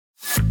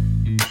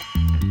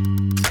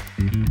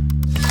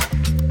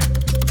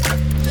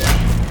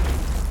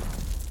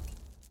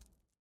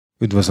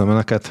Üdvözlöm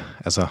Önöket,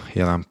 ez a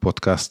Jelen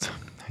Podcast.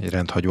 Egy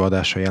rendhagyó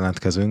adással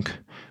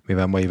jelentkezünk,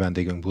 mivel mai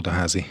vendégünk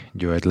Budaházy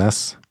György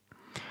lesz,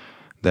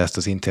 de ezt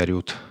az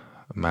interjút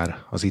már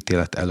az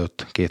ítélet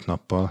előtt 2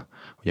 nappal,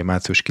 ugye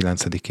március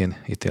 9-én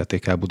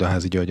ítélték el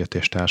Budaházy Györgyöt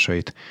és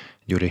társait,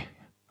 Gyuri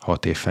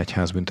 6 év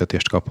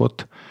fegyházbüntetést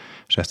kapott,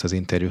 és ezt az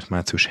interjút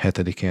március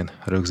 7-én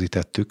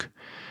rögzítettük,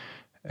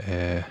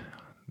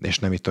 és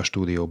nem itt a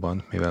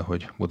stúdióban, mivel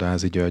hogy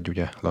Budaházy György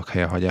ugye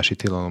lakhelyehagyási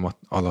tilalom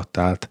alatt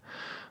állt,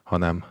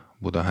 hanem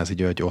Budaházy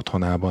György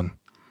otthonában.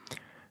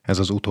 Ez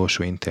az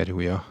utolsó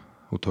interjúja,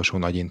 utolsó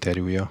nagy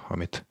interjúja,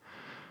 amit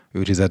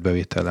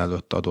őrizetbevétel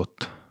előtt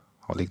adott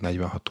alig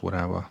 46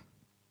 órával.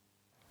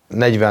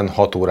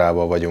 46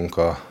 órával vagyunk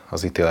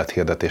az ítélet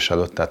hirdetés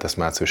előtt, tehát ezt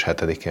március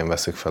 7-én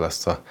veszük fel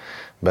ezt a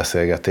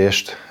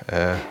beszélgetést.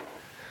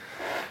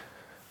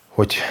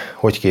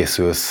 Hogy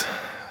készülsz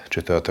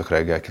csütörtök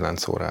reggel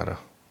 9 órára?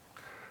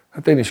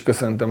 Hát én is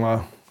köszöntöm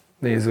a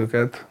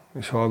nézőket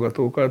és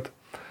hallgatókat.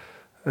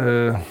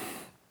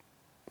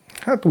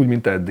 Hát úgy,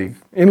 mint eddig.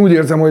 Én úgy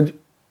érzem, hogy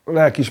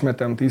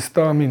lelkiismeretem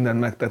tiszta, mindent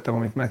megtettem,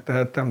 amit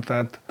megtehettem,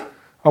 tehát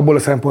abból a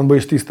szempontból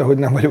is tiszta, hogy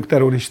nem vagyok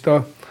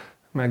terrorista.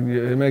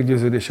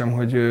 Meggyőződésem,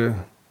 hogy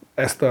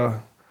ezt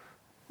a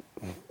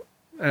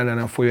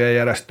ellenem folyó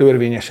eljárást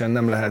törvényesen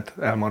nem lehet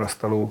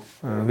elmarasztaló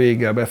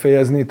véggel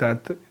befejezni,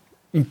 tehát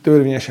itt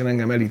törvényesen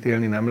engem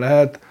elítélni nem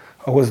lehet.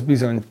 Ahhoz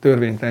bizony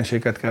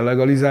törvénytelenséget kell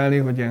legalizálni,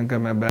 hogy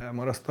engem ebbe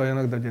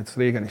elmarasztaljanak, de ezt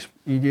régen is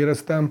így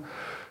éreztem.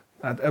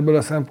 Tehát ebből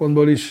a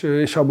szempontból is,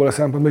 és abból a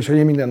szempontból is, hogy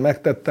én mindent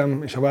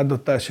megtettem, és a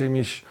vádottársaim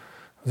is,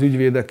 az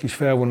ügyvédek is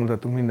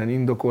felvonultatunk minden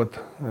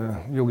indokot,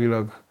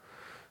 jogilag,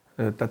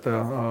 tehát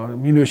a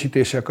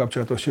minősítéssel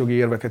kapcsolatos jogi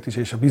érveket is,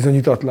 és a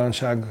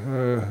bizonyítatlanság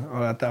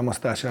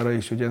alátámasztására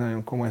is ugye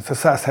nagyon komoly.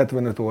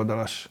 175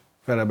 oldalas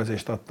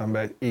felebezést adtam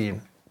be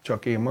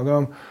csak én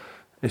magam,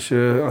 és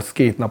azt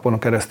 2 napon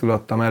keresztül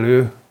adtam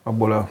elő,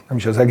 abból nem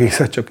is az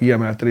egészet, csak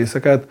kiemelt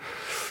részeket.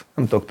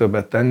 Nem tudok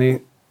többet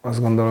tenni.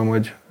 Azt gondolom,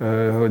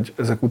 hogy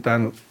ezek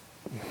után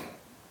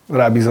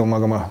rábízom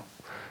magam a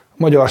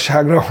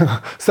magyarságra,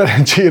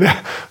 szerencsére,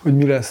 hogy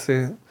mi lesz.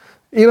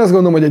 Én azt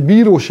gondolom, hogy egy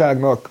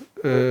bíróságnak,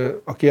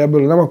 aki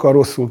ebből nem akar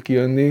rosszul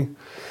kijönni,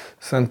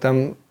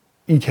 szerintem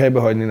így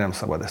helybehagyni nem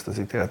szabad ezt az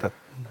ítéletet.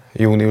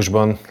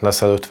 Júniusban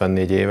leszel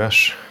 54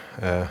 éves,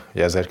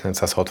 ugye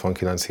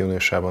 1969.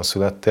 júniusában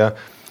születtél.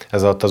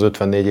 Ez alatt az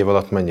 54 év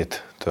alatt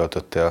mennyit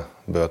töltöttél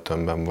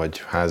börtönben,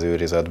 vagy házi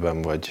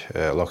őrizetben, vagy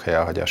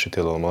lakhelyelhagyási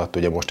tilalom alatt?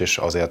 Ugye most is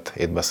azért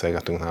itt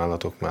beszélgetünk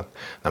nálatok, mert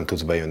nem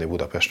tudsz bejönni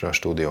Budapestre a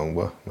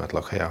stúdiónkba, mert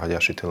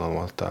lakhelyelhagyási tilalom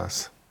alatt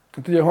állsz.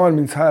 Hát ugye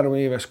 33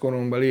 éves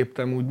koromban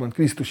léptem, úgymond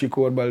krisztusi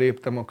korban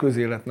léptem a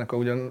közéletnek a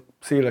ugyan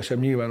szélesebb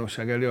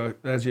nyilvánosság elé a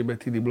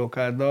Erzsébet hídi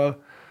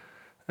blokkáddal,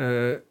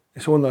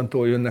 és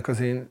onnantól jönnek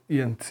az én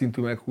ilyen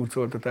szintű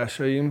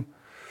meghurcoltatásaim.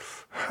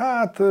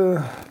 Hát...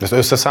 De ezt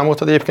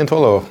összeszámoltad egyébként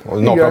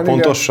valahol? Napra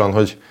pontosan? Igen.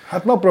 Hogy...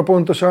 Hát napra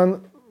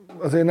pontosan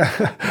azért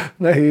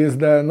nehéz,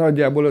 de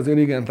nagyjából azért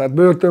igen. Tehát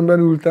börtönben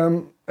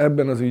ültem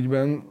ebben az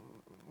ügyben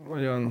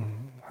olyan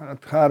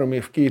 3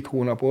 év, 2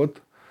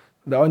 hónapot,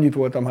 de annyit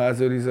voltam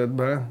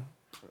házőrizetben,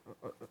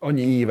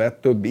 annyi évet,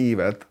 több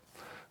évet,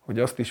 hogy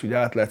azt is úgy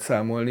át lehet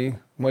számolni.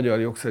 Magyar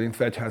jog szerint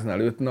fegyháznál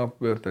 5 nap,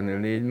 börtönnél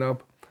 4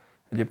 nap.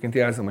 Egyébként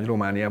jelzem, hogy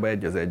Romániában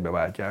 1 az 1-be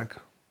váltják.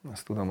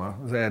 Azt tudom,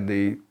 az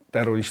erdélyi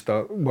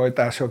terrorista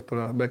bajtársaktól,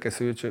 a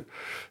bekeszültség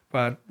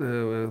párt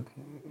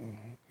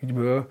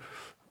ügyből,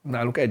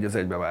 náluk 1 az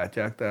 1-be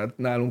váltják, tehát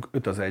nálunk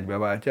 5 az 1-be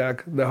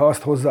váltják, de ha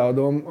azt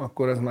hozzáadom,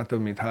 akkor ez már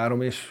több mint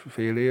 3,5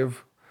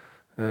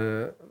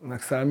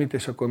 évnek számít,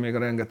 és akkor még a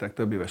rengeteg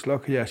több éves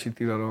lakhagyási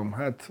tilalom.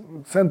 Hát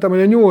szerintem,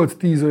 hogy a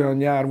 8-10 olyan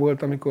nyár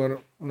volt, amikor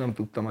nem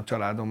tudtam a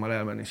családommal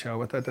elmenni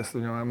sehova. Tehát ezt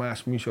ugye már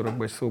más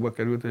műsorokban is szóba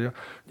került, hogy a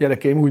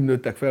gyerekeim úgy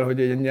nőttek fel,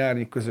 hogy egy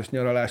nyári közös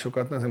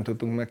nyaralásokat nem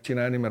tudtunk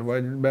megcsinálni, mert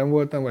vagy benn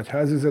voltam, vagy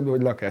házüzetben,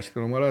 vagy lakási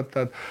tilalom alatt,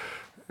 tehát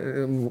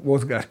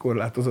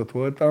mozgáskorlátozott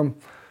voltam.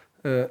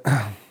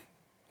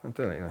 Hát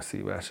elég nagy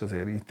szívás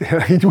azért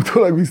így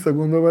utólag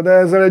visszagondolva, de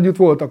ezzel együtt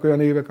voltak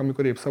olyan évek,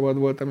 amikor épp szabad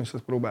voltam, és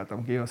azt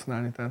próbáltam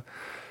kihasználni, tehát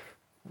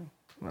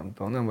nem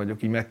tudom, nem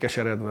vagyok így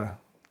megkeseredve.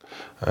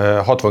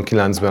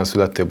 69-ben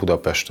születtél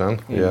Budapesten,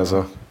 ugye ez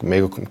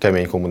még a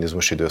kemény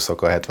kommunizmus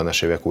időszaka, a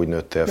 70-es évek úgy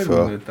nőttél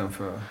föl. Úgy nőttem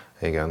föl.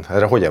 Igen,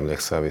 erre hogy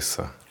emlékszel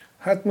vissza?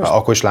 Hát most...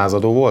 Akkor is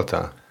lázadó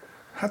voltál?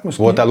 Hát most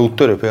voltál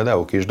úttörő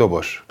például, kis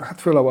dobos?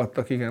 Hát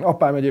fölavattak, igen.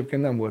 Apám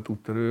egyébként nem volt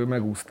úttörő,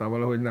 megúszta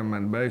valahogy, nem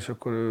ment be, és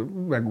akkor ő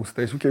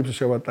megúszta, és később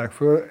se avatták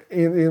föl.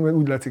 Én meg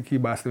úgy látszik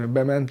hibáztam, hogy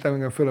bementem,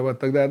 engem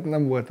fölavattak, de hát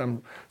nem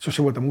voltam,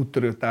 sose voltam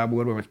úttörő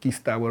táborban, vagy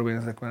kis táborban, én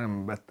ezekben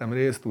nem vettem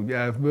részt, úgy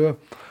elfből.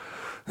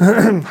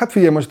 Hát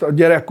figyelj, most a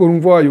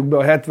gyerekkorunk, valljuk be,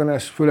 a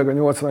 70-es, főleg a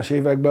 80-as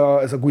években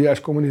ez a gulyás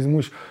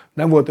kommunizmus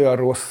nem volt olyan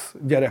rossz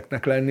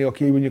gyereknek lenni,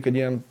 aki mondjuk egy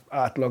ilyen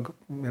átlag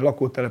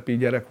lakótelepi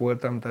gyerek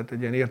voltam, tehát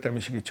egy ilyen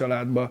értelmiségi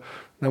családban,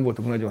 nem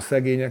voltunk nagyon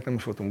szegények, nem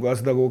is voltunk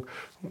gazdagok,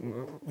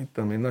 mit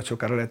tudom én, nagy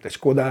sokára lett egy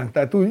Skodánk,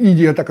 tehát így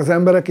éltek az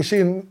emberek, és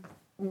én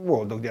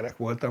boldog gyerek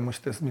voltam,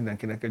 most ez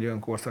mindenkinek egy olyan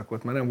korszak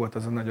volt, mert nem volt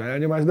az a nagyon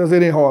elnyomás, de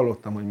azért én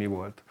hallottam, hogy mi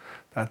volt.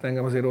 Tehát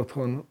engem azért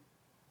otthon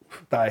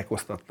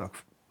tájékoztattak.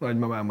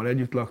 Nagymamámmal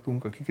együtt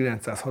laktunk, aki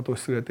 906-os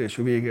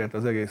születésű, végélt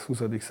az egész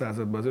 20.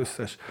 században az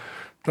összes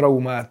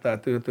traumát,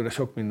 tehát őtőle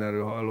sok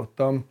mindenről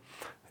hallottam,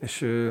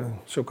 és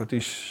sokat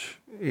is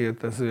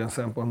élt ez olyan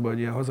szempontból, hogy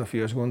ilyen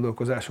hazafias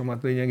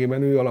gondolkozásomat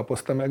lényegében ő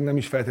alapozta meg, nem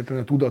is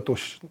feltétlenül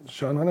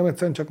tudatosan, hanem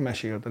egyszerűen csak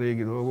mesélt a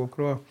régi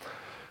dolgokról.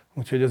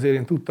 Úgyhogy azért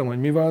én tudtam, hogy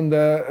mi van,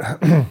 de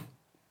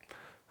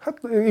hát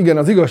igen,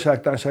 az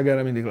igazságtalanság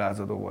erre mindig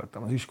lázadó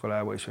voltam, az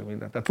iskolában is,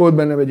 minden. Tehát volt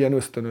bennem egy ilyen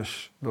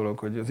ösztönös dolog,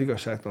 hogy az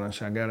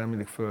igazságtalanság ellen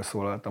mindig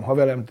felszólaltam. Ha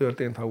velem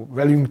történt, ha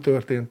velünk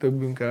történt,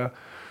 többünkkel,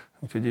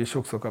 úgyhogy én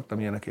sokszor kaptam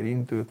ilyenekért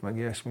intőt, meg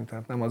ilyesmit.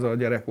 Tehát nem az a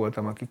gyerek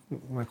voltam, aki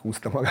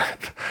meghúzta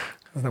magát.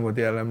 Ez nem volt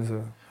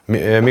jellemző.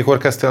 Mikor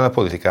kezdtél el a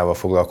politikával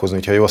foglalkozni?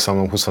 Ha jól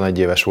számolom, 21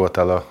 éves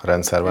voltál a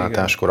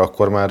rendszerváltáskor,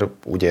 akkor már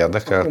úgy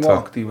érdekelt?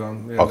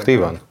 Aktívan.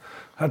 Aktívan?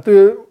 Hát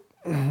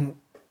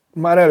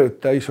már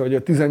előtte is, hogy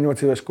a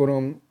 18 éves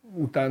korom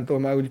utántól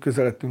már úgy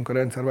közeledtünk a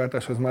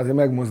rendszerváltáshoz, már azért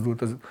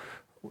megmozdult az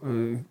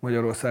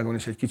Magyarországon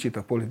is egy kicsit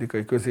a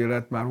politikai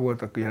közélet, már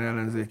voltak ilyen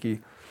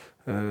ellenzéki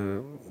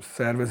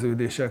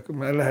szerveződések,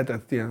 mert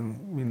lehetett ilyen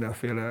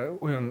mindenféle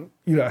olyan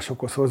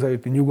írásokhoz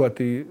hozzájutni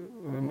nyugati,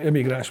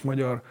 emigráns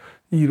magyar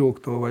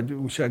íróktól vagy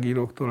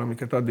újságíróktól,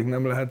 amiket addig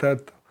nem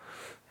lehetett.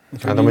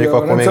 Hát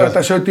a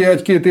rendszerváltás előtti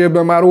egy-két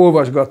évben már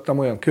olvasgattam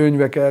olyan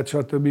könyveket,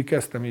 stb.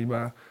 Kezdtem így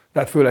már.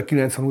 Tehát főleg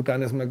 90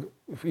 után ez meg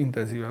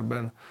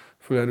intenzívebben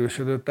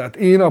felerősödött. Tehát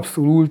én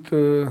abszolút,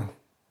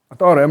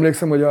 hát arra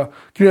emlékszem, hogy a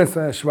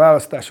 90-es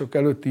választások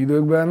előtti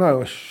időkben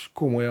nagyon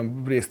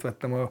komolyan részt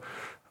vettem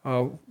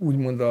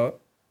úgymond a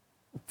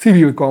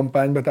civil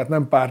kampányban, tehát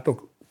nem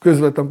pártok,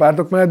 közvetlen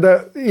pártok mellett,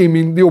 de én,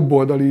 mint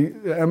jobboldali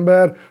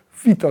ember,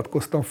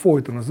 vitatkoztam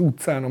folyton az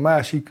utcán,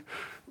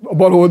 a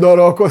bal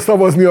oldalra akkor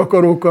szavazni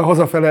akarókkal,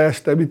 hazafele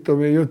este, mit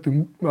tudom én,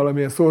 jöttünk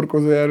valamilyen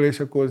szorkozójáról, és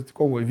akkor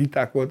komoly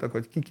viták voltak,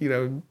 hogy kikire,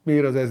 hogy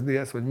miért az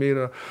SZDSZ, vagy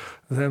miért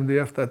az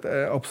MDF,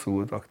 tehát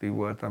abszolút aktív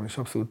voltam, és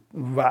abszolút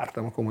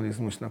vártam a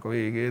kommunizmusnak a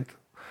végét,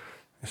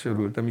 és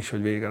örültem is,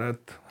 hogy vége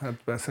lett. Hát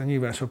persze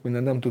nyilván sok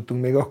mindent nem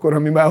tudtunk még akkor,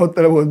 ami már ott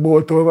tele volt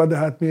boltolva, de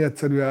hát mi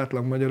egyszerű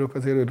átlag magyarok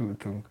azért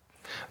örültünk.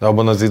 De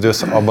abban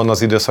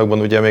az időszakban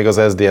ugye még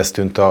az SZDSZ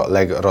tűnt a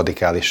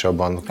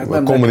legradikálisabban, hát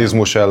a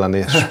kommunizmus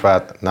elleni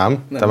párt.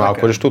 Nem? Te már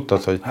akkor is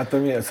tudtad, hogy... Hát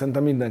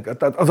szerintem mindenki.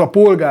 Tehát az a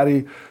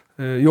polgári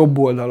jobb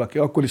oldal, aki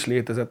akkor is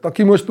létezett,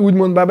 aki most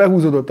úgymond már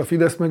behúzódott a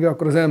Fidesz mögé,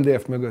 akkor az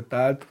MDF mögött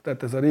állt,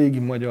 tehát ez a régi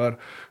magyar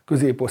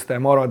középosztály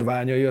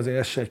maradványai, azért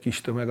ez se egy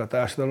kis tömeg a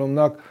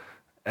társadalomnak.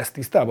 Ez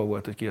tisztában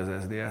volt, hogy ki az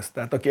SZDSZ.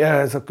 Tehát aki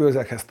ehhez a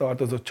közeghez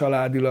tartozott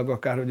családilag,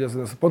 akár, hogy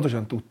az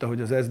pontosan tudta,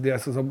 hogy az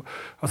SZDSZ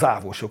az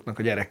ávósoknak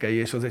a gyerekei,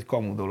 és az egy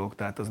kamu dolog.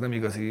 Tehát az nem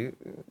igazi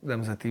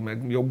nemzeti,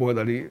 meg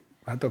jobboldali.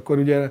 Hát akkor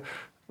ugye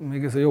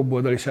még ez a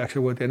jobboldaliság se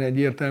volt ilyen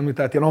egyértelmű,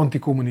 tehát ilyen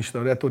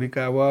antikommunista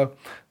retorikával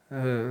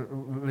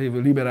lévő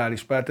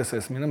liberális párt,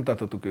 ezt mi nem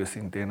tartottuk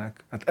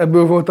őszintének. Hát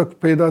ebből voltak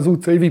például az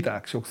utcai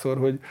viták sokszor,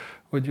 hogy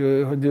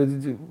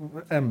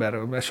ember,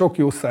 mert sok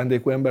jó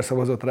szándékú ember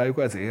szavazott rájuk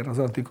ezért, az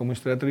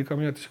antikommunista retorika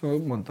miatt, és akkor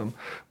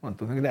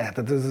mondtuk, hogy ne,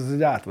 tehát ez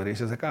egy átverés,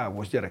 ezek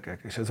ávós gyerekek,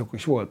 és ezek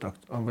is voltak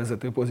a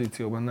vezető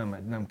pozícióban, nem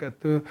egy, nem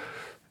kettő.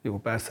 Jó,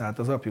 persze, hát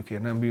az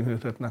apjukért nem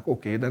bűnhődhetnek,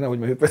 oké, de nehogy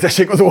majd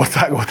vezessék az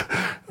országot.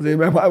 Azért,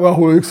 mert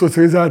ahol ők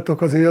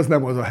szocializáltak, azért az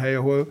nem az a hely,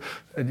 ahol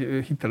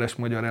egy hiteles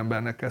magyar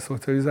embernek kell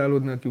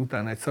szocializálódni, aki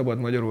utána egy szabad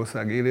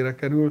Magyarország élére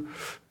kerül.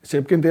 És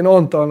egyébként én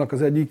Antalnak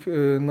az egyik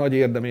nagy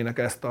érdemének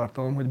ezt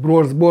tartom, hogy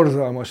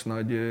borzalmas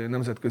nagy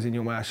nemzetközi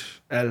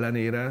nyomás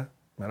ellenére,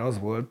 mert az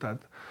volt,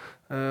 tehát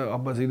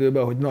abban az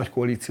időben, hogy nagy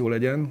koalíció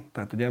legyen,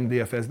 tehát hogy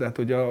MDF-ez, de hát,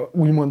 hogy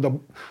úgymond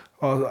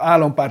az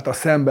állampárttal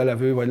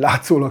szembelevő, vagy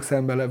látszólag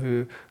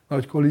szembelevő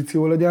nagy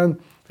koalíció legyen,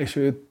 és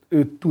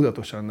ő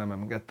tudatosan nem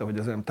engedte,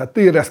 hogy tehát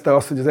érezte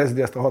azt, hogy az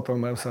SZDSZ-t a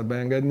hatalma nem szabad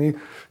beengedni,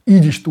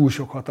 így is túl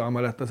sok hatalma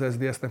lett az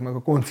SZDSZ-nek, meg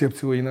a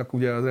koncepcióinak,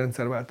 ugye az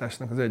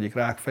rendszerváltásnak az egyik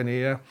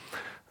rákfenéje,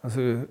 az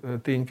ő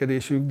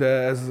ténykedésük, de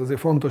ez azért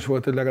fontos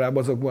volt, hogy legalább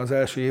azokban az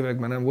első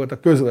években nem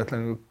voltak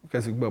közvetlenül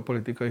kezükbe a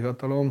politikai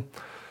hatalom.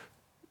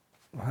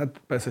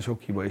 Hát persze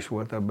sok hiba is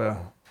volt ebben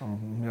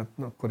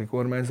a akkori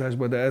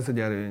kormányzásban, de ez egy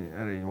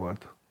erény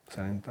volt,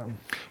 szerintem.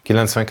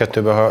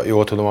 92-ben, ha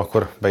jól tudom,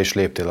 akkor be is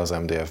léptél az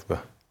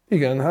MDF-be.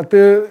 Igen, hát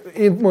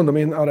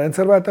én a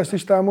rendszerváltást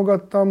is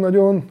támogattam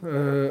nagyon,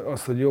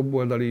 azt, hogy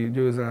jobboldali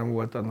győzelem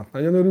volt, annak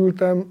nagyon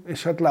örültem,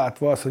 és hát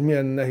látva azt, hogy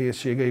milyen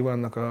nehézségei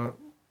vannak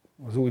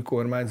az új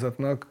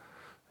kormányzatnak,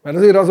 mert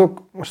azért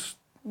azok, most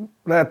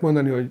lehet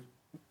mondani, hogy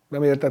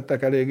nem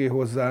értettek eléggé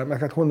hozzá, meg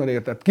hát honnan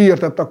értett? Ki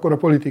értett akkor a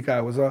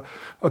politikához,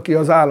 aki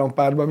az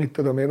állampártban, mit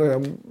tudom én,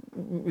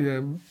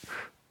 olyan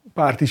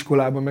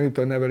pártiskolában meg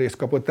a nevelést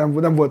kapott.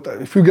 Nem volt,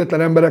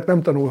 független emberek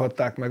nem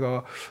tanulhatták meg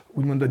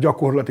úgymond a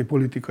gyakorlati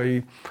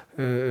politikai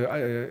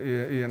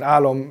ilyen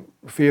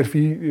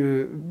államférfi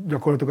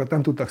gyakorlatokat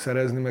nem tudtak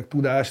szerezni, meg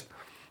tudást.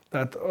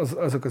 Tehát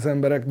azok az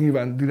emberek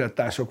nyilván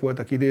dilettánsok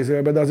voltak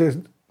idézőjelben, de azért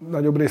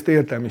nagyobb részt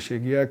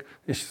értelmiségiek,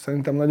 és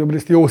szerintem nagyobb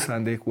részt jó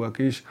szándékúak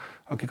is,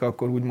 akik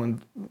akkor úgymond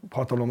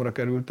hatalomra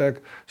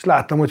kerültek, és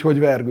láttam, hogy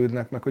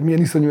vergődnek meg, hogy milyen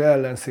iszonyú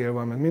ellenszél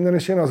van, meg minden,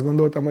 és én azt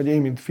gondoltam, hogy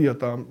én, mint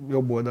fiatal,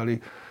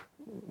 jobboldali,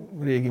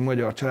 régi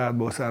magyar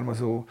családból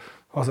származó,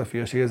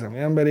 hazafias érzelmi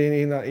ember,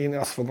 én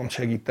azt fogom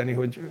segíteni,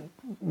 hogy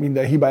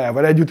minden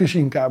hibájával együtt is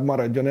inkább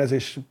maradjon ez,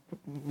 és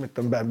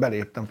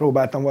beléptem,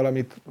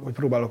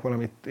 próbálok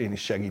valamit én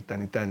is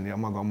segíteni, tenni a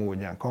maga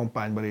módján,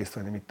 kampányba részt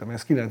venni, mit tudom,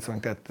 ez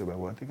 92-ben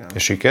volt, igen.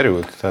 És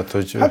sikerült? Tehát,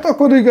 hogy... Hát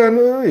akkor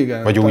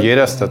igen. Vagy úgy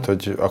érezted,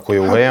 hogy akkor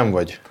jó helyen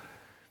vagy?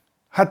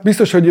 Hát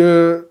biztos, hogy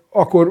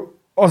akkor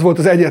az volt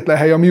az egyetlen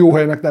hely, ami jó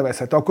helynek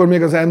nevezhet. Akkor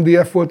még az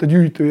MDF volt a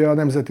gyűjtője a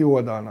nemzeti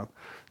oldalnak.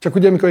 Csak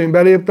ugye, amikor én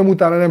beléptem,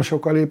 utána nem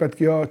sokkal lépett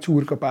ki a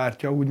csurka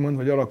pártja, úgymond,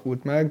 vagy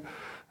alakult meg.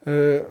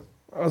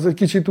 Az egy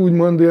kicsit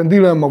úgymond ilyen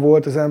dilemma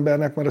volt az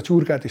embernek, mert a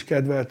csurkát is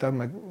kedveltem,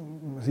 meg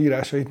az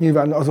írásait.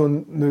 Nyilván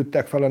azon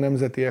nőttek fel a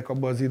nemzetiek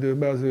abban az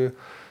időben, az ő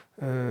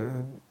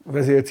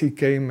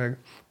vezércikkeim, meg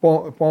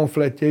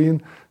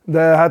pamfletjein, de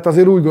hát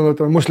azért úgy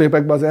gondoltam, hogy most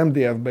lépek be az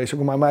MDF-be, és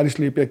akkor már is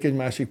lépjek egy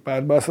másik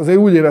pártba. Azt azért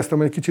úgy éreztem,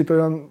 hogy egy kicsit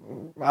olyan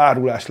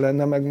árulás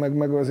lenne,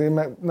 meg azért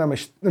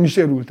nem is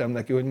örültem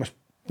neki, hogy most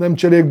nem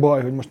cserék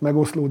baj, hogy most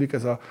megoszlódik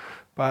ez a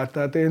párt.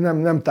 Tehát én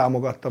nem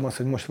támogattam azt,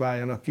 hogy most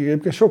váljanak ki.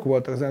 Egyébként sok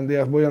voltak az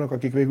MDF-ben olyanok,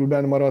 akik végül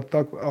benn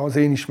maradtak. Az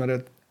én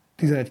ismeret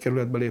 11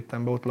 kerületbe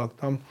léptem be, ott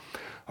laktam,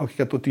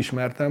 akiket ott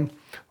ismertem.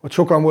 Ott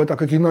sokan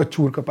voltak, akik nagy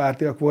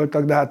csurkapártiak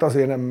voltak, de hát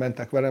azért nem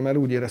mentek vele, mert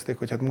úgy érezték,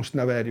 hogy hát most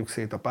ne verjük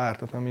szét a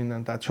pártot, meg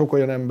mindent. Tehát sok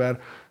olyan ember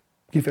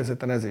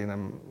kifejezetten ezért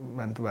nem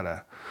ment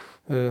vele.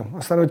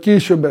 Aztán, hogy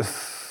később ez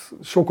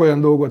sok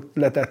olyan dolgot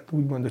letett,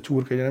 úgymond a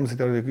csurka, egy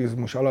nemzeti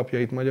radikalizmus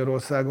alapjait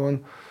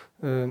Magyarországon,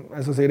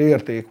 ez azért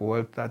érték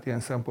volt, tehát ilyen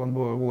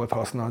szempontból volt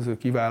haszna az ő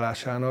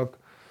kiválásának.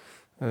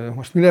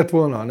 Most mi lett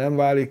volna, ha nem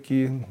válik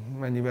ki,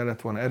 mennyivel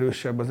lett volna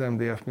erősebb az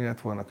MDF, mi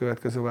lett volna a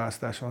következő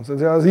választáson.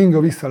 Az inga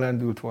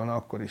visszalendült volna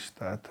akkor is,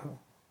 tehát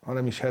ha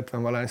nem is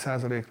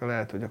 70%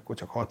 lehet, hogy akkor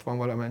csak 60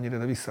 valamennyire,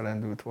 de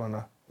visszalendült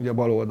volna ugye a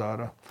bal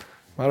oldalra.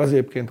 Már az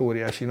egyébként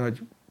óriási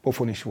nagy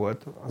pofon is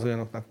volt az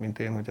olyanoknak, mint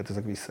én, hogy hát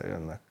ezek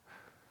visszajönnek.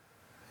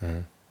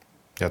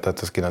 Ja,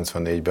 tehát ez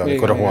 94-ben,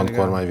 amikor a Huant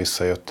kormány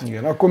visszajött.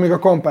 Igen, akkor még a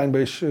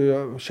kampányban is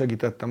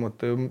segítettem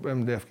ott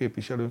MDF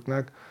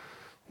képviselőknek,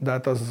 de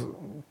hát az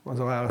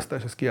a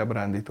választás, az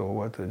kiábrándító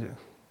volt. Hogy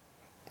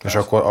és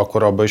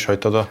akkor abba is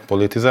hagytad a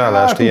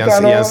politizálást, hát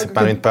ilyen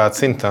szépen, mint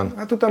pártszinten?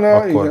 Hát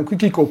utána igen,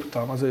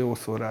 kikoptam, az a jó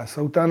szórás.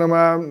 Utána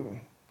már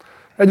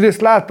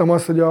egyrészt láttam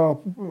azt, hogy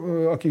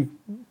akik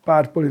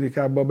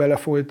pártpolitikába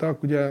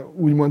belefolytak, ugye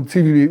úgymond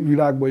civil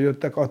világból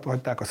jöttek,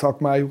 hagyták a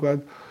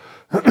szakmájukat,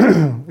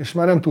 és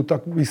már nem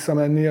tudtak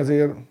visszamenni,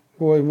 azért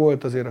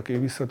volt azért, aki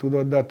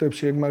visszatudott, de a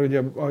többség már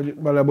ugye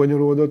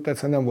belebonyolódott,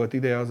 egyszerűen nem volt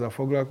ideje azzal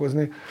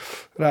foglalkozni,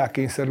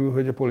 rákényszerül,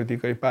 hogy a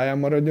politikai pályán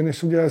maradjon,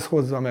 és ugye ez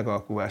hozza a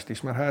megalkuvást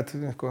is, mert hát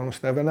akkor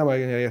most ebben nem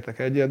értek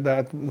egyet, de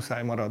hát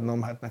muszáj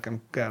maradnom, hát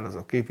nekem kell az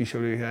a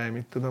képviselői hely,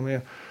 mit tudom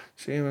én,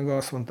 és én meg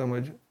azt mondtam,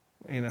 hogy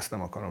én ezt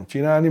nem akarom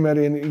csinálni, mert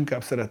én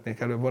inkább szeretnék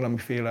előbb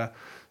valamiféle,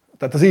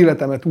 tehát az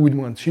életemet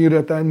úgymond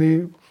sínre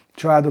tenni,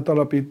 családot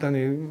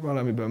alapítani,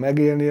 valamiből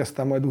megélni,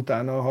 aztán majd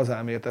utána a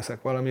hazámért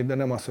teszek valamit, de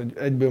nem az, hogy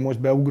egyből most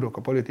beugrok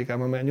a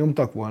politikába, mert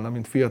nyomtak volna,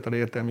 mint fiatal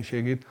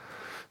értelmiségit,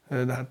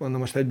 de hát mondom,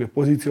 most egyből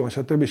pozíció,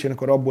 stb. És én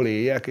akkor abból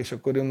éljek, és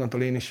akkor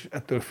onnantól én is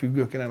ettől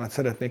függök, én nem, hát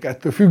szeretnék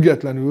ettől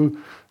függetlenül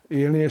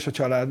élni, és a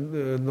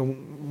családom,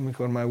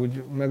 mikor már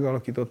úgy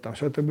megalakítottam,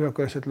 stb.,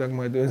 akkor esetleg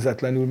majd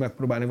önzetlenül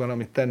megpróbálni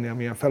valamit tenni,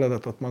 amilyen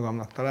feladatot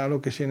magamnak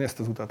találok, és én ezt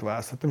az utat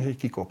választottam, és így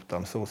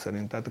kikoptam szó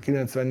szerint. Tehát a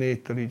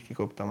 94-től így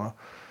kikoptam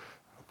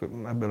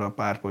ebből a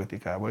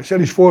pártpolitikából. És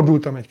el is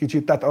fordultam egy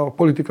kicsit, tehát a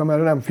politika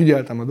mellett nem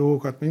figyeltem a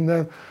dolgokat,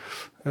 minden,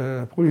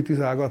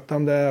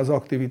 politizálgattam, de az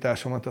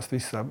aktivitásomat azt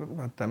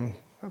visszavettem.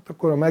 Hát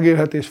akkor a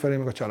megélhetés felé,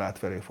 meg a család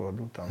felé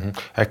fordultam.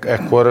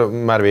 Ekkor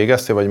már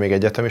végeztél, vagy még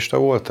egyetemista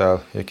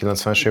voltál?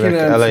 90-es évek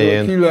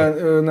elején?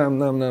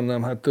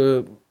 Nem, hát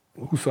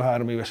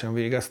 23 évesen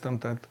végeztem,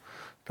 tehát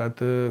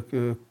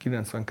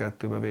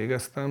 92-ben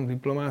végeztem,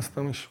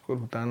 diplomáztam, és akkor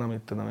utána, mit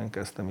tudom, én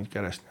kezdtem így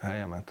keresni a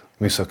helyemet.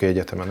 Műszaki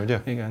egyetemen, ugye?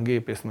 Igen,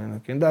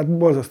 gépészmérnökként. De hát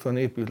borzasztóan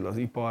épült le az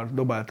ipar,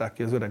 dobálták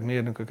ki az öreg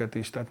mérnököket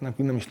is, tehát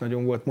nem is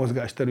nagyon volt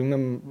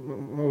mozgásterünk,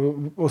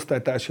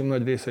 osztálytársaim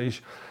nagy része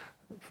is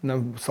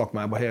nem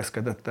szakmába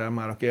helyezkedett el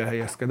már, aki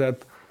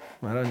elhelyezkedett,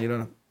 már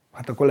annyira,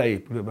 hát akkor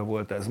leépülőben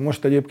volt ez.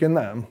 Most egyébként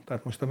nem,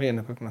 tehát most a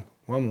mérnököknek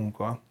van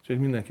munka, úgyhogy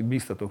mindenkit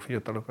bíztatok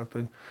fiatalokat,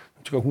 hogy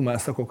csak a humán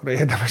szakokra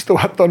érdemes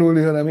tovább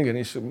tanulni, hanem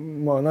igenis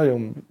ma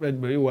nagyon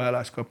egyből jó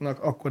állást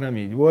kapnak, akkor nem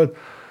így volt.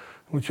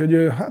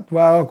 Úgyhogy hát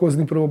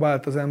vállalkozni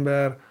próbált az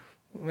ember,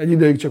 egy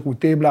ideig csak úgy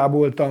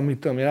tébláboltam, mit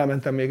tudom, én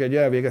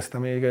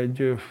elvégeztem még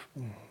egy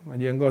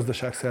ilyen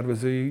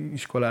gazdaságszervezői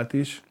iskolát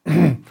is.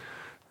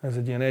 Ez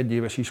egy ilyen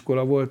egyéves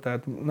iskola volt,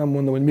 tehát nem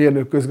mondom, hogy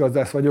mérnök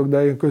közgazdász vagyok,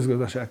 de ilyen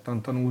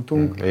közgazdaságtant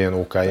tanultunk. Ilyen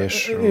OK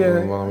és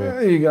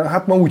valami. Igen,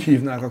 hát ma úgy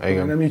hívnák,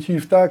 akkor nem így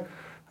hívták.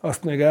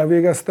 Azt még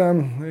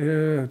elvégeztem,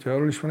 úgyhogy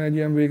arról is van egy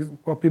ilyen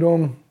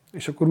papírom,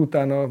 és akkor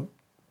utána...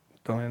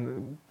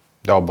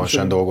 De abban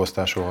sem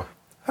dolgoztál soha?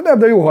 Hát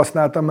de jó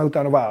használtam, mert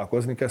utána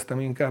vállalkozni kezdtem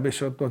inkább,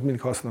 és ott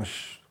mindig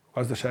hasznos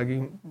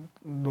gazdasági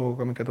dolgok,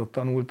 amiket ott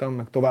tanultam,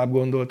 meg tovább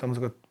gondoltam,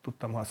 azokat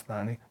tudtam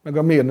használni. Meg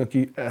a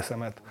mérnöki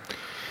eszemet.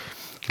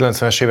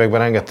 90-es években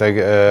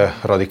rengeteg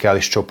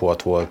radikális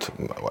csoport volt,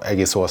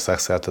 egész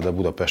országszerte, de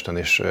Budapesten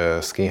is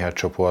skinhead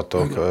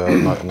csoportok,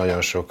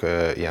 nagyon sok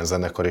ilyen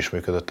zenekar is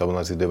működött abban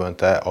az időben.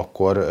 Te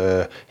akkor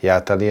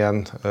jártál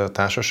ilyen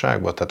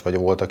társaságba? Tehát vagy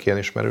voltak ilyen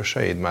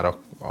ismerőseid már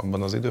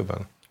abban az időben?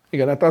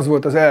 Igen, hát az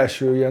volt az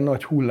első ilyen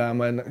nagy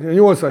hulláma ennek.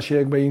 80-as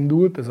években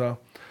indult ez a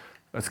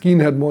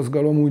skinhead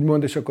mozgalom,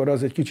 úgymond, és akkor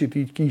az egy kicsit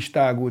így ki is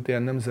tágult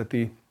ilyen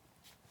nemzeti,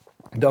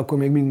 de akkor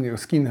még mindig a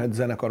skinhead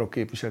zenekarok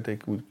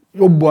képviselték úgy.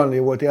 Jobban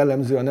volt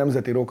jellemző a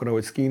nemzeti rockra,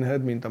 hogy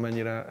skinhead, mint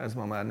amennyire ez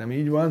ma már nem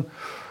így van.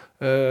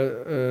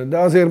 De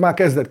azért már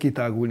kezdett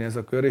kitágulni ez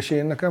a kör, és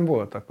nekem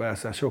voltak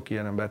persze, sok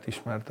ilyen embert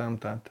ismertem,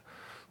 tehát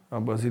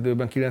abban az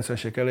időben, 90-es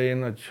évek elején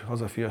nagy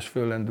hazafias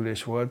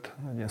föllendülés volt,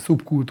 egy ilyen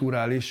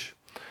szubkulturális.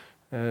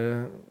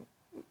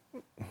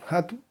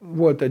 Hát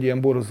volt egy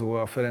ilyen borzó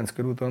a Ferenc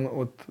körúton,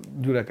 ott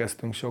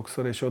gyülekeztünk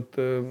sokszor, és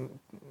ott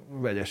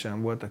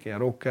vegyesen voltak ilyen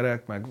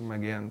rockerek,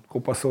 meg ilyen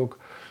kopaszok,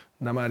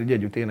 de már így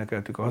együtt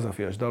énekeltük a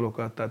hazafias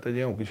dalokat, tehát egy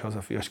ilyen kis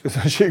hazafias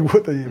közönség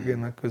volt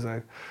egyébként meg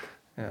közel.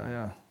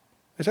 Ja.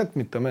 És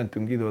hát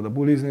mentünk ide-oda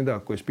bulizni, de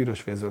akkor is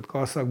piros-félzöld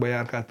karszakba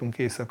járkáltunk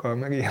éjszaka,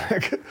 meg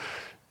ilyenek.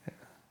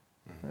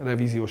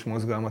 Revíziós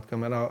mozgalmat,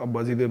 mert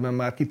abban az időben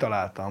már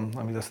kitaláltam,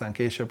 amit aztán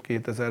később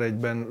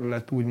 2001-ben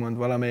lett úgymond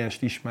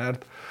valamelyest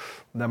ismert,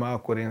 de már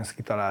akkor én ezt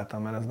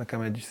kitaláltam, mert ez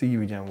nekem egy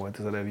szívügyem volt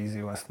ez a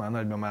revízió, ezt már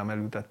nagyban már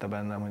elültette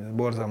bennem, hogy ez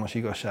borzalmas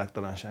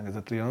igazságtalanság ez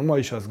a trianon. Ma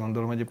is azt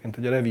gondolom egyébként,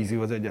 hogy a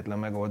revízió az egyetlen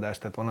megoldás,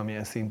 tehát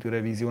valamilyen szintű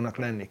revíziónak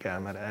lenni kell,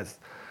 mert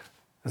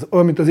ez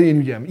olyan, mint az én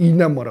ügyem, így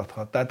nem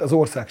maradhat, tehát az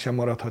ország sem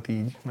maradhat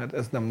így, mert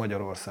ez nem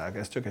Magyarország,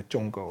 ez csak egy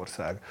csonka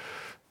ország.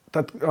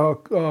 Tehát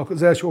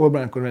az első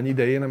Orbán-kormány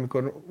idején,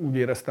 amikor úgy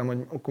éreztem,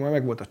 hogy akkor már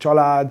megvolt a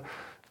család,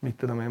 mit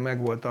tudom én,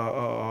 megvolt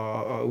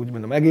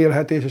úgymond a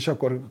megélhetés, és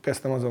akkor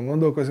kezdtem azon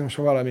gondolkozni, és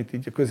valamit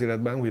így a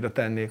közéletben újra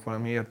tennék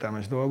valami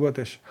értelmes dolgot,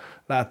 és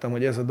láttam,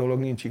 hogy ez a dolog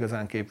nincs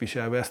igazán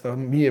képviselve, ezt a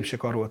miért se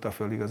karolta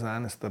föl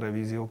igazán ezt a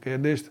revízió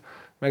kérdést,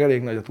 meg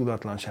elég nagy a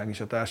tudatlanság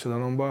is a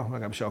társadalomban,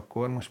 legalábbis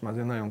akkor, most már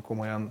azért nagyon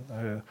komolyan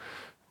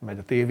megy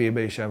a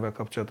tévébe is ezzel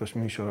kapcsolatos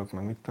műsorok,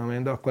 meg mit tudom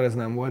én, de akkor ez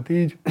nem volt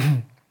így.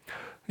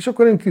 És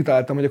akkor én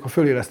kitaláltam, hogy akkor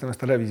föléreztem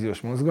ezt a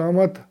revíziós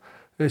mozgalmat,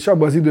 és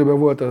abban az időben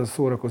volt a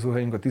szórakozó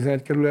helyünk a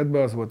 11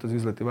 kerületben, az volt az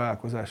üzleti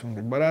vállalkozásunk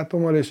egy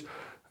barátommal, és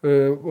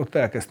ott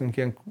elkezdtünk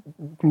ilyen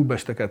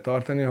klubesteket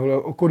tartani, ahol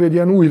akkor egy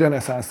ilyen új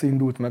reneszánsz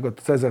indult meg ott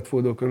az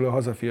ezredforduló körül a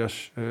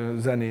hazafias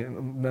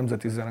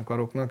nemzeti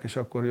zenekaroknak, és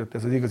akkor jött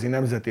ez az igazi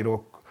nemzeti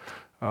rock,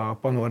 a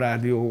Panon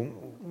Rádió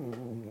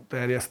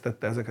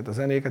terjesztette ezeket a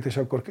zenéket, és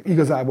akkor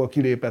igazából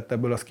kilépett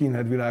ebből a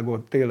skinhead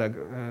világot tényleg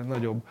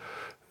nagyobb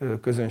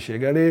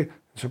közönség elé,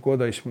 és akkor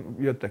oda is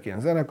jöttek ilyen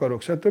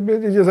zenekarok, stb.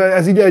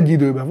 Ez így egy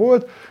időben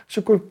volt, és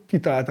akkor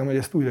kitaláltam, hogy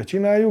ezt újra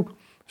csináljuk,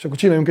 és akkor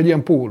csináljunk egy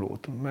ilyen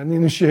pólót, mert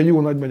nincs egy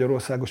jó nagy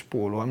magyarországos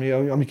póló,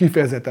 ami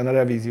kifejezetten a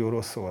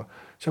revízióról szól.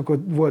 És akkor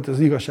volt az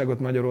Igazságot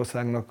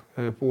Magyarországnak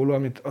póló,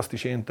 amit azt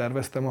is én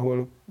terveztem,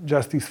 ahol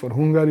Justice for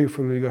Hungary,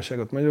 fölül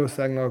Igazságot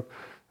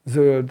Magyarországnak,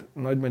 zöld,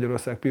 Nagy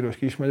Magyarország, piros,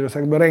 Kis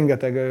Magyarországban,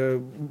 rengeteg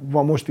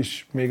van most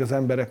is még az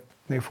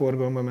embereknél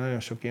forgalomban, mert nagyon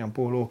sok ilyen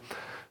póló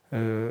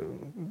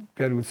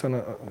került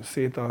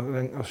szét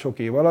a sok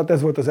év alatt.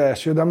 Ez volt az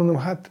első, de mondom,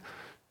 hát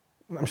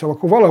nem sem,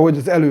 akkor valahogy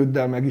az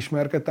előddel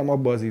megismerkedtem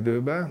abban az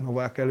időben,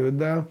 Novák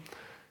előddel,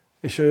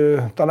 és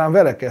talán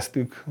vele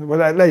kezdtük,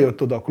 vagy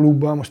lejött oda a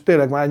klubba, most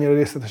tényleg már annyira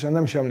részletesen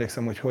nem is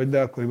emlékszem, hogy,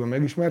 de akkoriban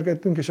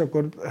megismerkedtünk, és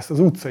akkor ezt az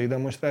utcai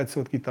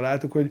demonstrációt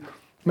kitaláltuk, hogy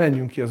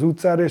menjünk ki az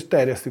utcára, és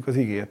terjesztük az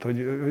igét,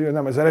 hogy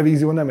nem, ez a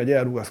revízió nem egy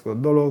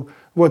elrugaszkodott dolog.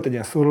 Volt egy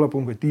ilyen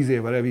szórólapunk, hogy 10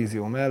 év a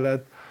revízió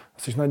mellett,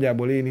 azt is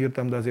nagyjából én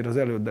írtam, de azért az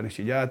előddel is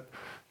így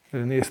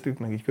átnéztük,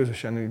 meg így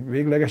közösen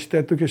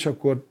véglegesítettük, és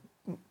akkor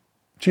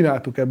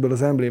csináltuk ebből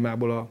az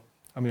emblémából,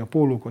 ami a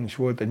pólókon is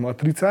volt, egy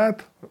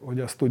matricát, hogy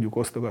azt tudjuk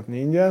osztogatni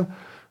ingyen,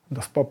 de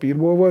az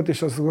papírból volt,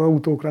 és az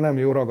autókra nem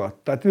jó ragadt.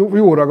 Tehát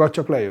jó ragadt,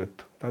 csak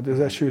lejött. Tehát az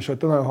esős,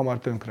 nagyon hamar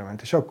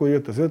tönkrement. És akkor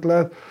jött az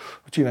ötlet,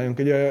 hogy csináljunk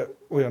egy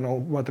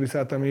olyan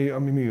matricát,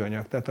 ami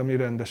műanyag, tehát ami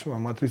rendes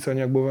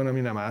matricanyagból van, ami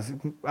nem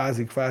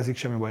ázik, fázik,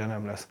 semmi baja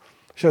nem lesz.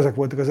 És ezek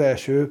voltak az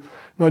első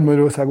nagy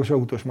magyarországos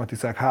autós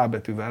matricák H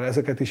betűvel.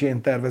 Ezeket is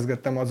én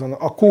tervezgettem azon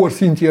a kor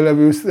szintjén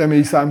levő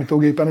személyi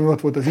számítógépen, ami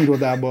ott volt az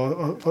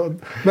irodában,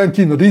 ment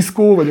kint a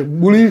diszkó, vagy a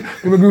buli,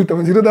 én meg ültem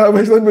az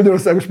irodában, és nagy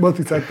magyarországos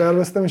matricát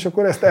terveztem, és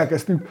akkor ezt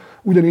elkezdtük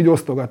ugyanígy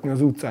osztogatni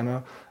az utcán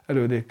a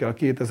elődékkel.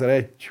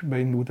 2001-ben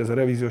indult ez a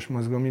revíziós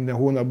mozgalom, minden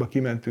hónapban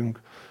kimentünk,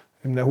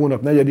 minden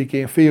hónap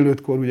 4-én, fél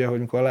 5-kor, ugye, hogy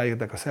amikor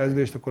aláírták a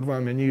szerződést, akkor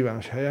valamilyen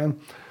nyilvános helyen.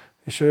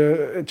 És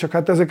csak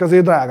hát ezek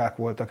azért drágák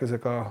voltak,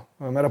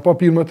 mert a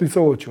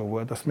papírmatrica olcsó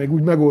volt, azt még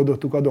úgy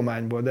megoldottuk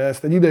adományból, de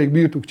ezt egy ideig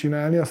bírtuk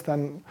csinálni,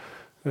 aztán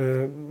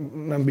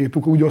nem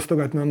bírtuk úgy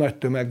osztogatni a nagy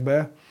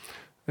tömegbe,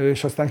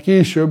 és aztán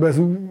később ez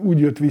úgy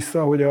jött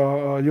vissza, hogy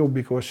a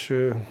jobbikos,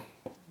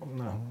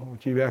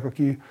 úgy hívják,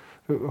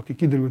 aki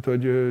kiderült,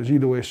 hogy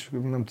zsidó, és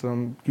nem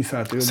tudom,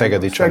 kiszállt,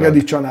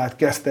 Szegedi Csanát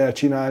kezdte el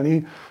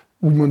csinálni,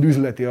 úgymond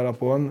üzleti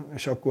alapon,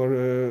 és akkor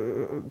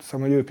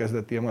szóval, hogy ő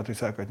kezdett ilyen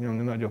matricákat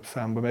nyomni nagyobb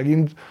számba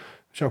megint,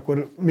 és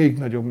akkor még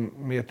nagyobb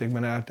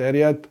mértékben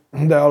elterjedt,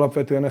 de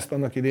alapvetően ezt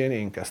annak idején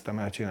én kezdtem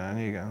el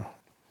csinálni, igen.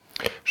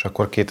 És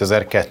akkor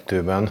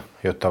 2002-ben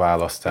jött a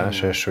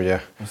választás, és ugye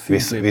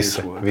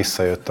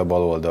visszajött a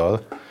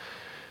baloldal,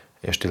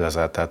 és ti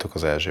lezártátok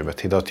az Erzsébet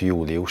hidat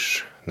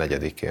július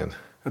 4-én.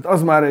 Hát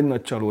az már egy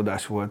nagy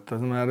csalódás volt. Az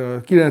már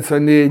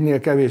 94-nél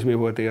kevésbé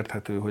volt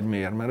érthető, hogy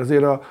miért. Mert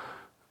azért a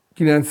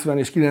 90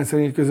 és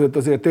 94 között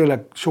azért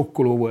tényleg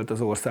sokkoló volt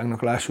az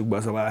országnak, lássuk be,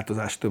 az a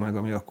változás tömeg,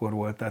 ami akkor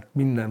volt. Tehát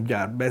minden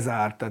gyár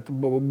bezárt, tehát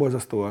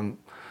borzasztóan.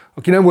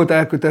 Aki nem volt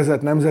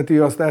elkötelezett nemzeti,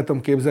 azt el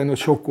tudom képzelni, hogy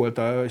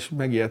sokkolta, és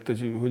megijedt,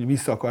 hogy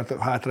vissza akart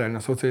hátrálni a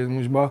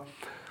szocializmusba.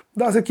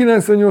 De azért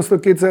 98-tól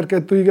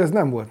 2002-ig ez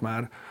nem volt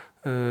már.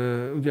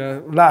 Ugye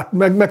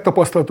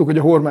megtapasztaltuk, hogy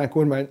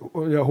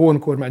a Horn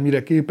kormány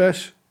mire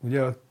képes,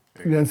 ugye a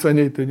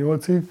 94-től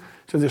 8-ig,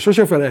 és azért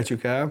sose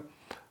felejtsük el,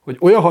 hogy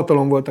olyan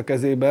hatalom volt a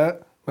kezébe,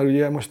 mert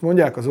ugye most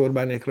mondják az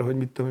Orbánékra, hogy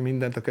mit tudom,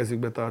 mindent a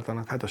kezükbe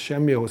tartanak, hát az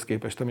semmi ahhoz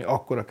képest, ami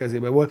akkor a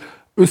kezébe volt.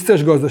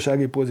 Összes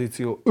gazdasági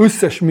pozíció,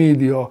 összes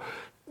média,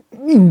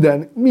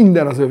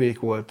 minden az övék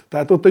volt.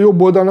 Tehát ott a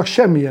jobb oldalnak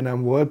semmilyen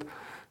nem volt,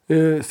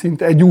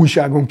 szinte egy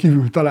újságon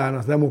kívül talán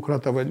az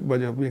Demokrata,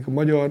 vagy a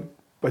Magyar,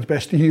 vagy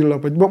Pesti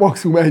Hírlap, vagy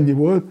maximum ennyi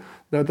volt,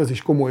 de hát az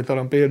is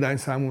komolytalan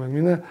példányszámú, meg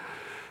minden.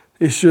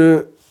 És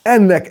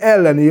ennek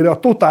ellenére a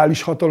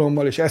totális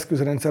hatalommal és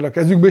eszközrendszer a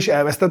kezükbe, és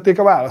elvesztették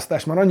a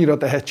választást, már annyira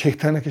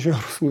tehetségtelenek és olyan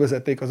rosszul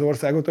vezették az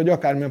országot, hogy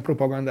akármilyen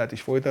propagandát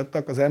is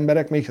folytattak, az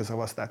emberek mégse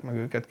szavazták meg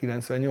őket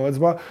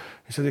 98-ba,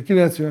 és azért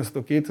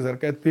 98-tól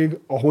 2002-ig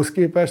ahhoz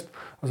képest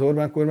az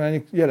Orbán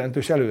kormány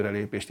jelentős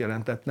előrelépést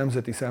jelentett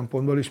nemzeti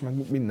szempontból is, meg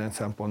minden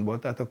szempontból.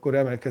 Tehát akkor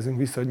emelkezünk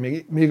vissza,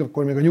 hogy még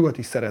akkor a nyugat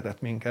is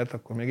szeretett minket,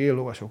 akkor még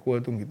éllovasok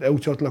voltunk itt EU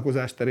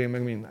csatlakozás terén,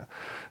 meg minden.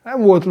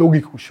 Nem volt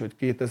logikus, hogy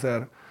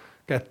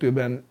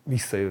 2002-ben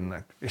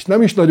visszajönnek. És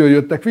nem is nagyon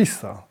jöttek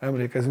vissza.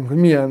 Emlékezünk, hogy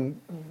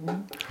milyen...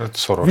 Hát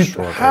szoros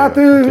volt. Hát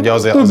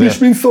ugye több is,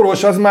 mint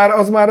szoros,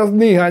 az már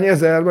néhány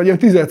ezer, vagy ilyen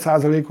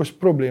 10%-os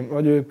problém,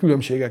 vagy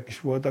különbségek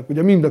is voltak.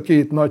 Ugye mind a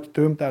két nagy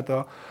tömb, tehát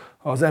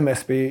az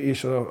MSZP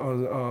és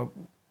a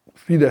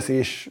Fidesz,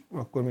 és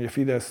akkor ugye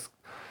Fidesz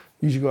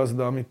is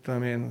gazda, mit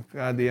tudom én,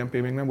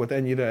 KDNP még nem volt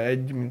ennyire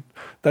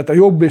tehát a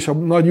jobb és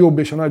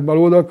a nagy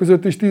baloldal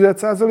között is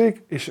 10%,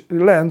 és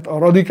lent a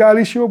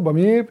radikális jobb, a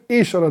miépp,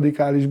 és a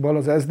radikális bal,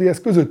 az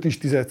SZDSZ között is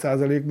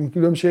 10%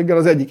 különbséggel,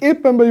 az egyik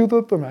éppen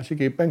bejutott, a másik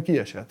éppen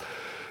kiesett.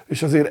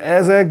 És azért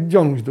ezek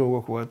gyanús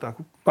dolgok voltak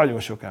nagyon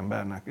sok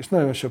embernek, és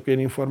nagyon sok ilyen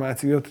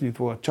információ jött, hogy itt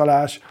volt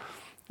csalás,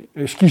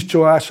 és kis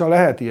csalással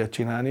lehet ilyet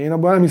csinálni. Én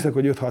abban nem hiszek,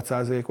 hogy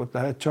 5-6%-ot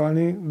lehet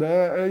csalni,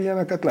 de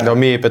ilyeneket lehet. De a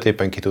miépet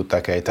éppen ki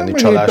tudták ejteni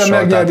csalással. Éppen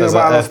megnyerni a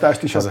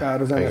választást is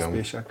akár az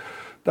MSZP-sek.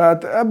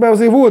 Tehát ebben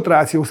azért volt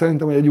ráció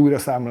szerintem, hogy egy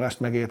újraszámlálást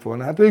megért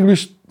volna. Hát végül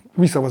is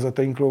mi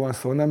szavazatainkról van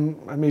szó, nem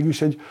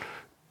mégis egy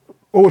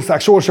ország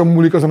sorsa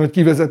múlik azon, hogy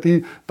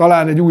kivezeti,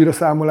 talán egy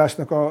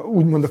újraszámolásnak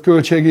úgymond a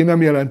költségei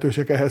nem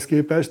jelentősek ehhez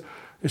képest,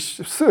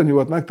 és szörnyű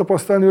volt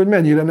megtapasztalni, hogy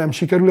mennyire nem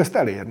sikerül ezt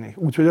elérni.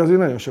 Úgyhogy azért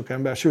nagyon sok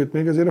ember, sőt,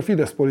 még azért a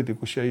Fidesz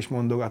politikusai is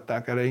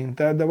mondogatták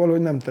eleinte, de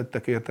valahogy nem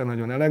tettek érte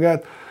nagyon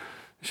eleget,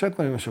 és hát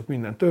nagyon sok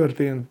minden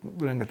történt,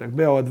 rengeteg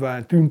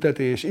beadvány,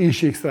 tüntetés,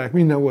 éhségsztrájk,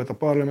 minden volt a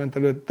parlament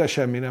előtt, de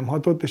semmi nem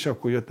hatott, és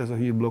akkor jött ez a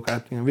hírblokkát,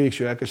 hát ilyen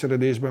végső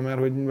elkeseredésben, mert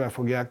hogy be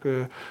fogják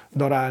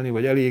darálni,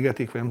 vagy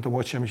elégetik, vagy nem tudom,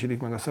 hogy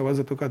semmisítik meg a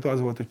szavazatokat, az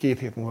volt, hogy 2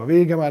 hét múlva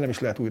vége, már nem is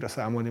lehet újra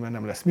számolni, mert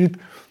nem lesz mit.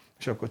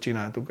 És akkor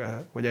csináltuk,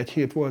 vagy 1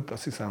 hét volt,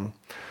 azt hiszem,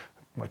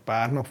 vagy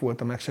pár nap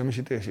volt a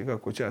megsemmisítésig,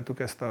 akkor csináltuk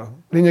ezt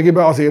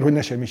lényegében azért, hogy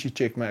ne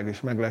semmisítsék meg,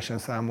 és meg lehessen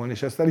számolni,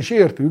 és ezt el is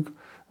értük,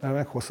 mert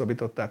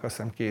meghosszabbították azt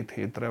hiszem 2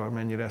 hétre, vagy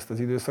mennyire ezt az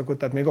időszakot,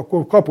 tehát még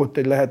akkor kapott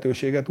egy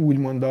lehetőséget,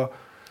 úgymond a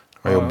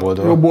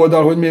jobb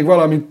oldal, hogy még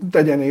valamit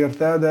tegyen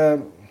érte, de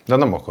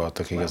nem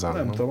akartak igazán.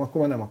 Nem tudom,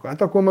 akkor már nem akart.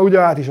 Hát akkor már ugye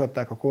át is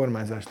adták a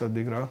kormányzást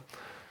addigra.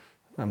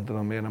 Nem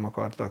tudom, miért nem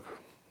akartak.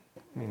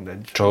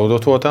 Mindegy.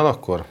 Csalódott voltál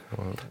akkor?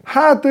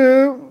 Hát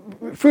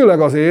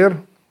főleg azért,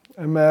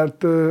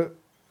 mert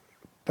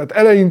tehát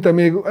eleinte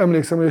még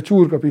emlékszem, hogy a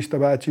Csurka Pista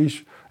bácsi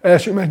is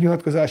első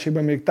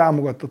megnyilatkozásében még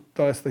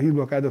támogatta ezt a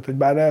hírblokádot, hogy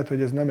bár lehet,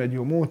 hogy ez nem egy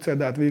jó módszer,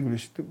 de hát végül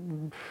is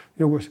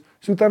jogos.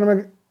 És utána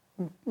meg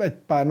egy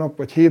pár nap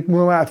vagy 7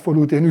 múlva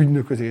átfordult ilyen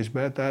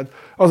ügynöközésbe. Tehát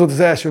az volt az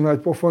első nagy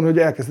pofon, hogy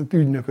elkezdett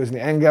ügynöközni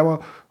engem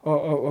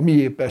a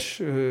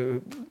miépes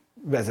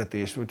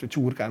vezetés, vagy a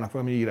Csurkának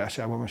valami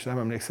írásában, most nem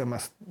emlékszem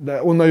ezt,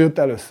 de onnan jött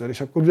először,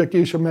 és akkor ugye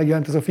később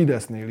megjelent ez a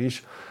Fidesznél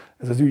is,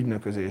 ez az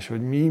ügynöközés,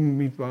 hogy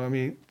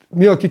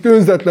mi akik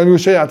önzetlenül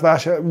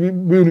saját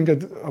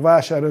bőrünket a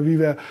vásárra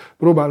vive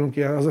próbálunk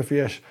ilyen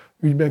hazafies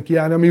ügyben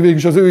kiállni, ami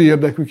végülis az ő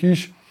érdekük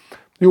is.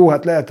 Jó,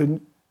 hát lehet, hogy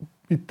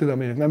itt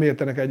tudom én, nem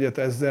értenek egyet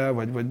ezzel,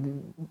 vagy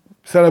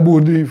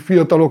szeleburdi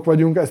fiatalok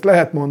vagyunk, ezt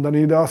lehet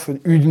mondani, de az, hogy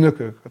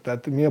ügynökök,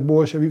 tehát mi a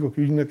bolsevikok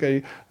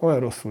ügynökei, olyan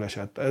rosszul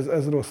esett.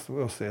 Ez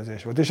rossz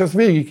érzés volt. És ez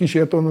végig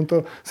kísért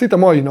onnantól, szinte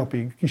mai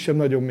napig,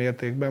 kisebb-nagyobb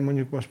mértékben,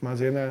 mondjuk most már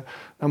azért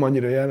nem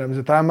annyira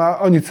jellemző. Talán már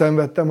annyit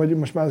szenvedtem, hogy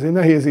most már azért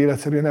nehéz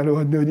életszerűen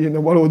előadni, hogy én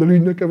a baloldal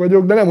ügynöke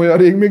vagyok, de nem olyan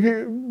rég még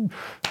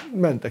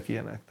mentek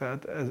ilyenek.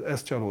 Tehát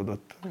ez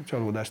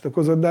csalódást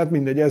okozott, de hát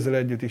mindegy, ezzel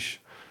együtt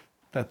is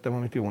tettem,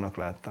 amit jónak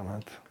láttam.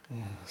 Hát.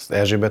 Az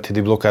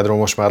Erzsébet-hídi blokkádról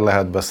most már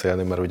lehet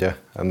beszélni, mert ugye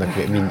ennek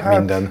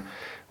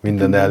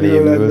minden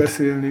elévült. Lehet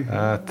beszélni.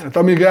 Hát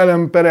amíg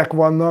ellenperek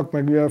vannak,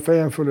 meg a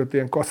fejem fölött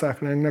ilyen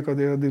kaszák lengnek,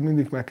 addig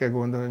mindig meg kell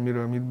gondolni, hogy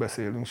miről mit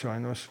beszélünk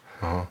sajnos.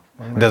 Aha.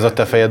 De ez a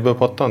te fejedből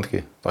pattant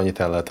ki? Annyit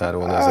el lehet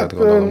árulni, ezért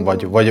gondolom.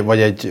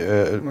 Vagy egy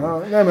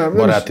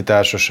baráti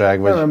társaság,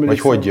 vagy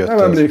hogy jött ez?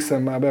 Nem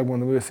emlékszem már,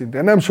 megmondom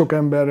őszintén. Nem sok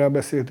emberrel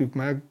beszéltük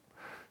meg,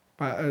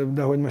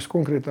 de hogy most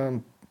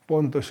konkrétan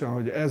pontosan,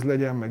 hogy ez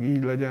legyen, meg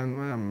így legyen,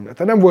 nem.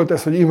 Tehát nem volt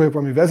ez, hogy én vagyok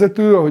valami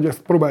vezető, ahogy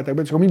ezt próbálták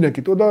be, csak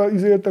mindenkit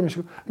odaizéltem, és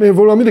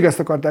mindig ezt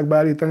akarták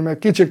beállítani, mert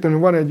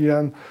kétségtelenül van egy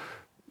ilyen,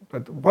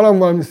 tehát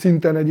valami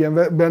szinten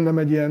bennem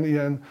egy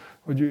ilyen,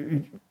 hogy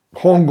így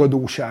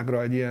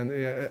hangadóságra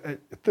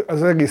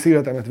az egész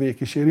életemet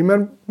végigkíséri,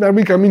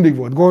 mert mindig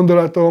volt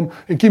gondolatom,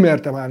 én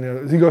kimertem állni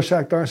az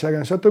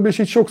igazságtalanságán, stb. És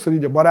így sokszor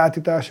így a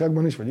baráti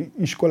társaságban is, vagy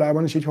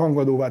iskolában is így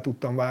hangadóvá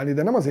tudtam válni,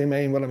 de nem azért,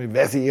 mert én valami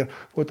vezér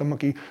voltam,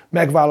 aki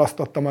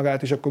megválasztotta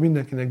magát, és akkor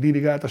mindenkinek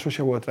dirigálta,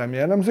 sose volt rám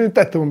jellemző. Én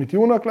tettem, amit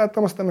jónak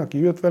láttam, aztán aki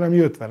jött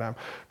velem.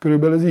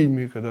 Körülbelül ez így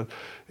működött.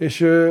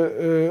 És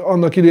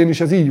annak idén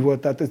is ez így volt,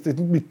 tehát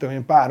mit tudom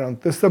én, páran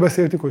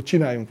összebeszéltük, hogy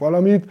csináljunk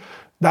valamit,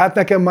 de hát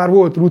nekem már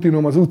volt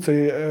rutinom az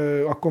utcai,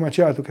 akkor már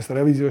csináltuk ezt a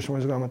revíziós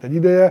mozgalmat egy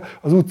ideje,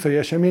 az utcai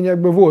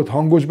eseményekből volt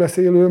hangos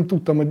beszélőm,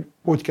 tudtam,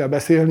 hogy kell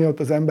beszélni ott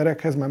az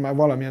emberekhez, mert már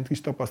valamilyen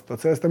kis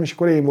tapasztalat szereztem, és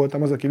akkor én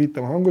voltam az, aki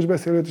vittem a hangos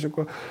beszélőt, és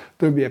akkor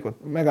többiek ott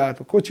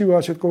megálltak kocsival,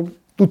 és akkor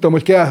tudtam,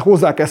 hogy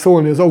hozzá kell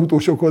szólni az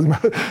autósokhoz,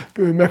 mert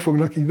meg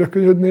fognak így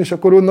rökönyödni, és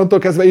akkor onnantól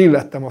kezdve én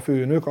lettem a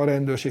főnök a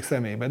rendőrség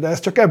szemébe. De ez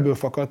csak ebből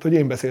fakadt, hogy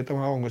én beszéltem a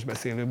hangos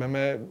beszélőben,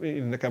 mert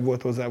nekem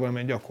volt hozzá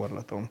valamilyen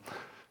gyakorlatom.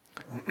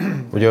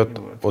 Ugye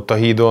ott a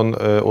hídon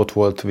ott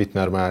volt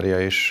Wittner Mária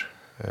is.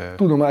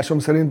 Tudomásom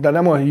szerint, de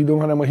nem a hídon,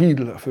 hanem a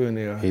híd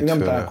főnél. Én nem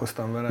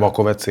találkoztam vele.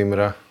 Makovec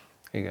Imre.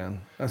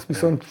 Igen. Ez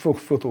viszont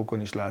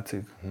fotókon is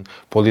látszik.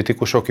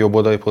 Politikusok,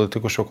 jobboldali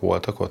politikusok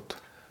voltak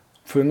ott?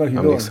 Fönn a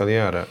hídon? Emlékszel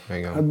ilyenre?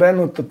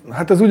 Igen.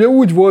 Hát ez ugye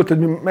úgy volt, hogy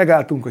mi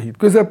megálltunk a híd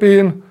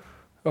közepén,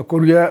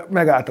 akkor ugye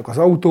megálltak az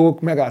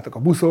autók, megálltak a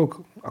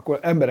buszok, akkor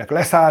emberek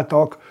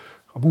leszálltak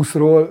a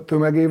buszról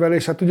tömegével,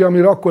 és hát ugye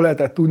amire akkor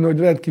lehetett tudni, hogy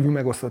rendkívül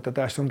megosztott a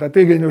társadalom. Tehát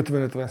tényleg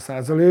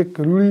 50-50%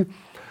 körüli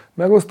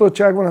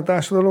megosztottság van a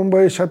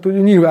társadalomban, és hát ugye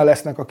nyilván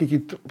lesznek, akik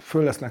itt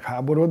föl lesznek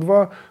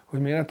háborodva, hogy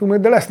miért nem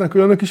tudunk, de lesznek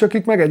olyanok is,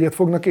 akik meg egyet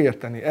fognak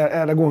érteni.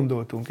 Erre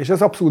gondoltunk, és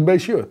ez abszolút be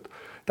is jött.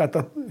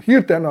 Tehát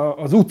hirtelen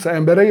az utca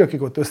emberei,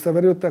 akik ott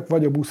összeverődtek,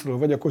 vagy a buszról,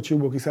 vagy a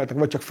kocsiból kiszálltak,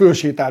 vagy csak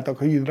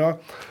fölsétáltak a hídra,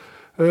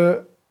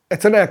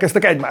 egyszerűen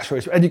elkezdtek egymásról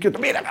is. Egyik jött,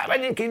 miért nem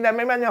menjünk innen,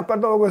 még menni akar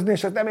dolgozni,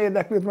 és ez nem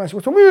érdekli, másik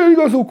mondta, miért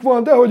igazuk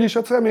van, dehogy is,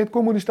 a szemét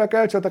kommunisták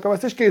elcseltek a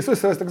választ, és kész,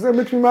 összevesztek az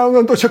emberek, mi már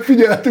onnantól csak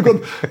figyeltük az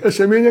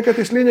eseményeket,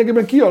 és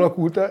lényegében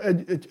kialakult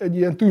egy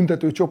ilyen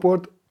tüntető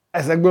csoport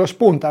ezekből a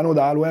spontán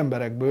odaálló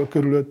emberekből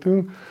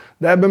körülöttünk,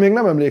 de ebben még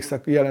nem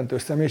emlékszek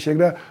jelentős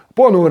személyiségre. A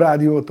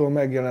Pannonrádiótól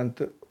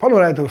megjelent,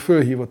 Pannonrádiótól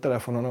fölhívott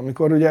telefonon,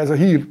 amikor ugye ez a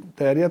hír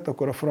terjedt,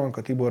 akkor a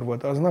Franka Tibor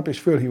volt aznap, és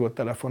fölhívott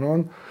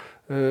telefonon,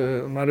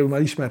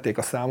 már ismerték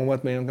a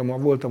számomat, mert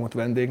engem voltam ott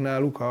vendég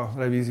náluk a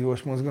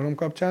revíziós mozgalom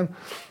kapcsán,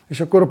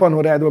 és akkor a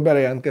Pannonrádióba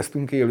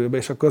bejelentkeztünk élőbe,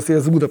 és akkor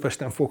ez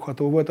Budapesten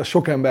fogható volt, az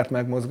sok embert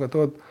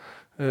megmozgatott,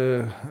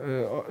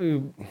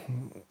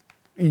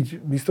 így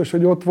biztos,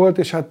 hogy ott volt,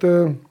 és hát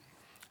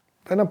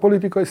a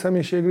politikai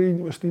személyiségre így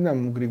most így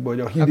nem ugrik be, hogy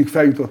a hídig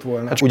feljutott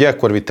volna. Hát ugye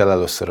ekkor vitt el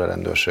először a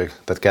rendőrség,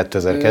 tehát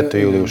 2002.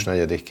 július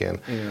 4-én.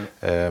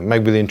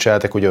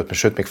 Megbilincseltek, ugye ott,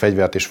 sőt, még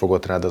fegyvert is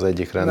fogott rád az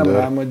egyik rendőr. Nem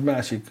rám, vagy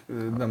másik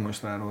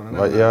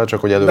demonstrálóra. Ja, csak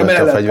hogy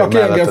elővette a fegyvert. Aki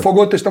engem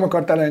fogott, és nem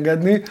akart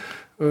elengedni,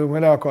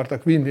 mert el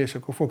akartak vinni, és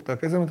akkor fogta a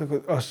kezemet,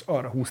 akkor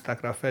arra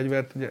húzták rá a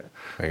fegyvert, ugye.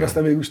 De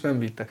aztán végül is nem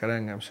vittek el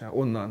engem sem,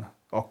 onnan,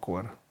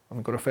 akkor.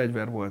 Amikor a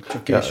fegyver volt,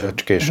 csak később.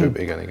 Ja, később,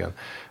 igen.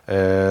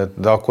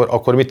 De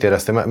akkor mit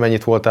éreztél?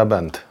 Mennyit voltál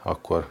bent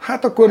akkor?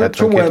 Hát akkor egy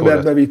csomó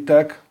embert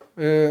bevittek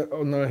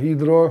onnan a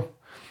hídról,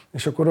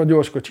 és akkor a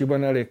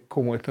gyorskocsiban elég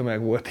komoly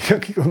tömeg volt,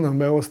 akik onnan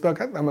behoztak.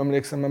 Hát nem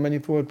emlékszem, mert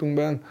mennyit voltunk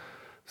bent.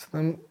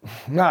 Aztán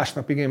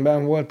másnapig én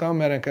benn voltam,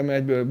 mert nekem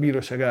egyből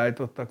bíróság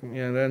állítottak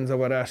ilyen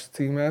rendzavarás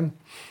címen,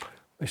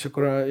 és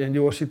akkor ilyen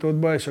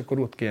gyorsítottba, és akkor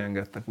ott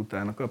kiengedtek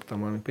utána. Kaptam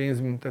valami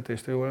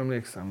pénzbüntetést, jól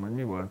emlékszem, vagy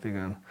mi volt,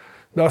 igen.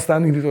 De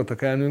aztán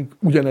indítottak elnünk,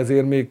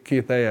 ugyanezért még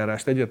 2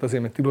 eljárást. Egyet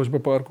azért, mert tilosba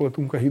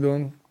parkoltunk a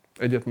hídon,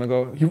 egyet meg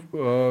a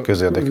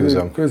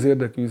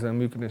közérdekű üzem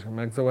működésének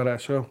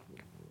megzavarása.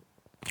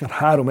 Hát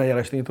 3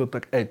 eljárást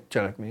indítottak egy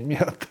cselekmény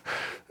miatt.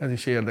 Ez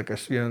is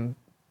érdekes, ilyen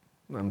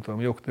nem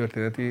tudom,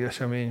 jogtörténeti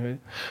esemény, hogy...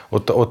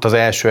 Ott az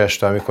első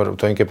este, amikor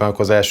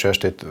az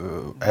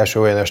első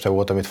olyan este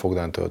volt, amit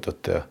fogdán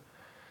töltöttél.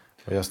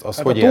 Vagy azt hát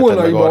hogy élted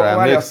meg, arra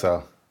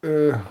emlékszel?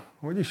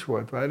 Hogy is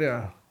volt,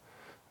 várjál?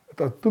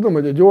 Hát, tudom,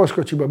 hogy a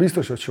gyorskocsiban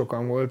biztos, hogy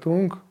sokan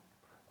voltunk,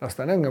 de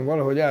aztán engem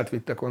valahogy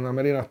átvittek onnan,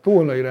 mert én a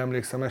Tolnaira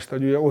emlékszem este,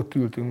 hogy ugye ott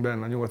ültünk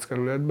benne a 8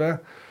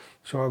 kerületbe,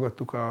 és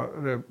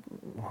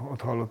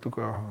ott hallottuk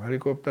a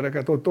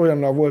helikoptereket. Ott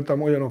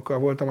olyanokkal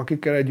voltam,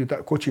 akikkel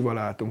együtt, kocsival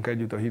álltunk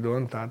együtt a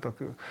hídon, tehát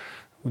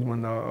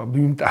úgymond a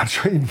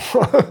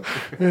bűntársaimmal,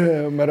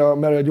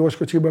 mert a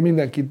gyorskocsiban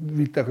mindenkit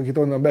vittek, akit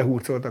onnan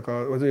behurcoltak,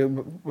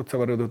 ott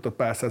szavarodott ott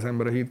pár száz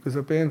ember a híd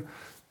közepén,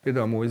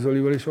 például a Mói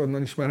Zolival is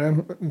onnan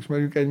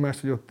ismerjük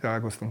egymást, hogy ott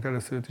találkoztunk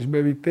először, őt is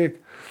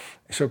bevitték,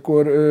 és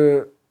akkor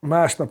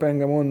másnap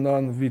engem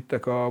onnan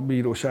vittek a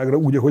bíróságra,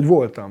 úgy, ahogy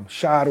voltam.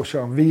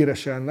 Sárosan,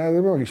 véresen,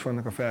 meg is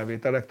vannak a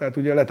felvételek. Tehát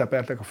ugye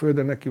letepertek a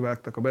földön,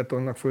 nekivágtak a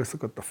betonnak,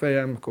 fölszakadt a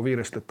fejem, akkor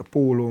véres lett a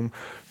pólóm,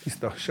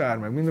 tiszta sár,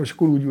 meg minden, és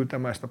akkor úgy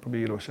ültem másnap a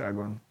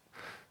bíróságon.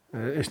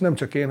 És nem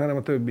csak én, hanem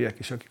a többiek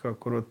is, akik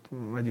akkor ott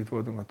együtt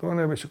voltunk a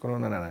tornában, és akkor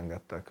onnan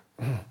elengedtek.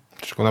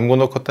 És akkor nem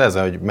gondolkodtál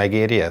ezzel, hogy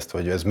megéri ezt?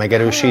 Vagy ez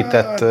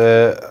megerősített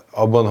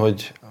abban,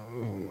 hogy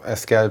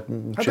ezt kell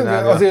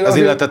csinálni az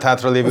életed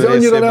hátralévő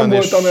részében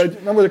is?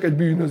 Nem vagyok egy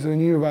bűnöző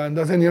nyilván,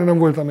 de azért nem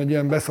voltam egy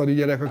ilyen beszari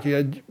gyerek, aki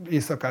egy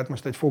éjszakát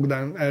most egy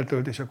fogdán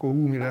eltölt, és akkor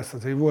mi lesz.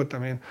 Azért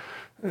voltam én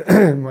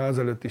már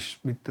azelőtt is,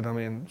 mit tudom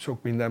én,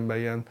 sok mindenben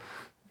ilyen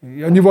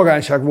annyi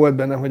vagányság volt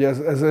bennem, hogy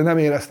ez nem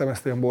éreztem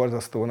ezt olyan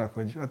borzasztónak,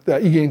 hogy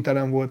hát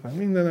igénytelen volt, meg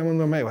minden, nem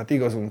mondom, hát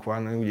igazunk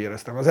van, úgy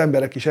éreztem. Az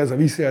emberek is ez a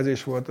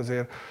visszajelzés volt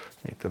azért,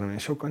 mit tudom én,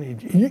 sokan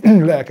így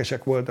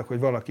lelkesek voltak, hogy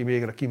valaki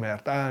végre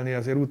kimert állni,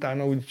 azért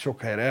utána úgy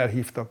sok helyre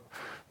elhívtak.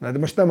 De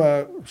most nem a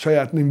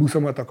saját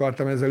nimbuszomat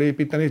akartam ezzel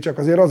építeni, csak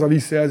azért az a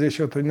visszajelzés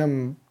jött, hogy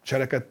nem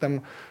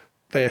cselekedtem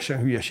teljesen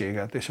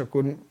hülyeséget, és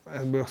akkor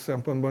ebből a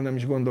szempontból nem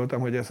is gondoltam,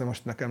 hogy ezzel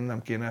most nekem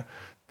nem kéne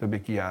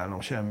többé kiállnom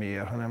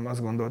semmiért, hanem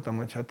azt gondoltam,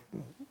 hogy hát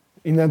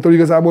innentől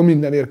igazából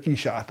mindenért ki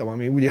is álltam,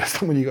 ami úgy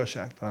éreztem, hogy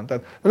igazságtalan.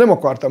 Tehát nem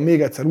akartam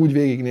még egyszer úgy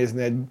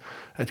végignézni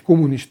egy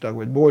kommunista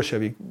vagy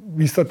bolsevik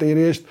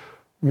visszatérést,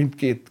 mint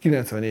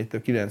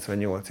 94-től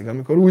 98-ig,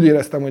 amikor úgy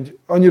éreztem, hogy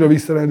annyira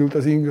visszarendült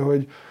az inga,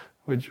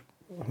 hogy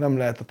nem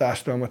lehet a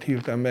társadalmat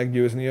hirtelen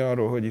meggyőzni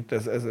arról, hogy itt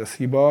ez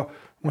hiba.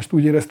 Most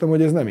úgy éreztem,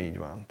 hogy ez nem így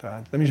van.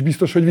 Tehát nem is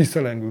biztos, hogy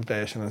visszalengült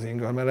teljesen az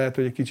inga, mert lehet,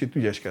 hogy egy kicsit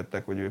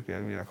ügyeskedtek, hogy ők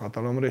jelöljenek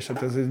hatalomra, és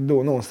hát ez egy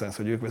nonsens,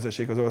 hogy ők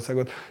vezessék az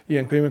országot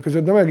ilyen körülmények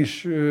között, de meg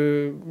is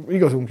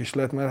igazunk is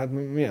lett, mert hát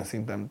milyen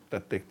szinten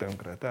tették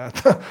tönkre.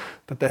 Tehát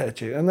a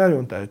tehetség,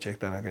 nagyon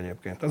tehetségtelenek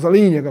egyébként. Az a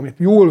lényeg, amit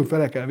jól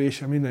fele kell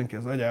véssen mindenki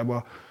az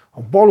agyába,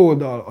 a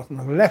baloldal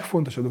a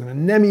legfontosabb,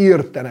 hogy nem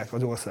értenek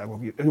az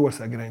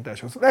ország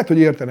irányításhoz. Lehet, hogy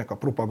értenek a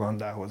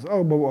propagandához.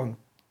 Abban van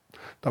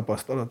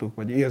tapasztalatuk,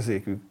 vagy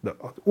érzékük, de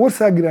az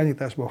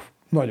országirányításban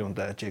nagyon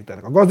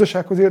tehetségtelenek. A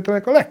gazdasághoz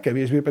értenek, a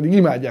legkevésbé pedig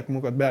imádják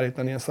magukat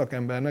beállítani ilyen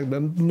szakembernek, de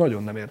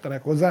nagyon nem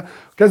értenek hozzá.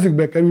 A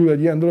kezükbe kerül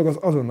egy ilyen dolog, az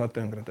azonnal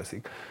tönkre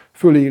teszik.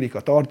 Fölélik a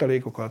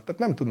tartalékokat,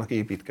 tehát nem tudnak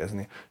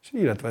építkezni, és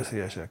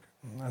életveszélyesek.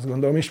 Azt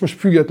gondolom, és most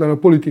függetlenül a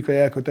politikai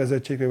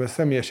elkötelezettségről, vagy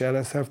személyes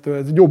ellenszervtől,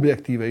 ez egy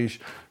objektíve is.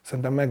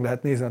 Szerintem meg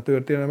lehet nézni a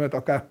történelmet,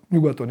 akár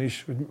nyugaton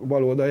is, hogy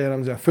baloldal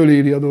jellemzően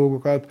föléli a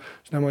dolgokat,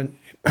 és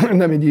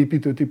nem egy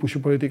építő típusú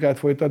politikát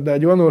folytat, de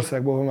egy olyan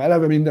országban, ahol már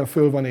eleve minden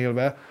föl van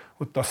élve,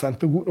 ott aztán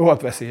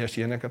rohadt veszélyes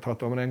ilyeneket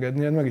hatalomra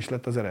engedni, meg is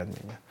lett az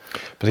eredménye.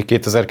 Pedig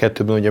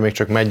 2002-ben ugye még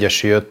csak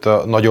Medgyessy jött,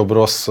 a nagyobb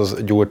rossz,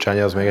 az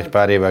Gyurcsány, az még egy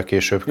pár évvel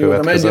később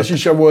következett. A Medgyessy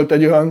sem volt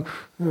egy olyan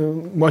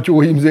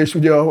matyóhímzés,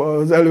 ugye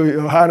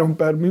a 3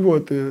 per, mi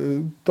volt,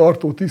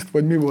 tartó tiszt,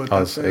 vagy mi volt?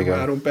 Az, igen.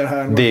 3 per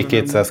 3.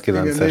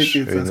 D209-es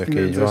ügynök,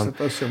 így van.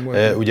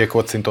 Ugye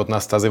Kocintott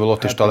Nasztázival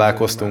ott is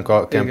találkoztunk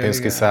a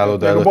Kempinski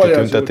szálloda előtti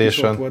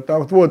tüntetésen.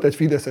 Ott volt egy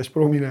fideszes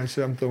prominens,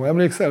 nem tudom,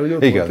 emlékszel, hogy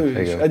ott volt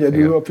ő is.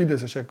 Egyedül a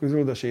fideszesek közül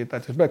oda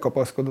sétált, és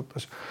bekapaszkodott,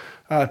 és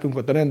álltunk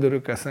ott a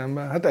rendőrökkel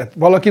szemben. Hát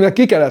valakinek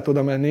ki kellett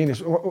oda menni, én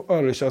is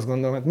arról is azt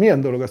gondolom, hogy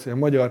milyen dolog az,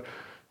 hogy a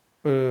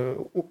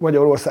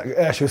Magyarország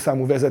első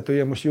számú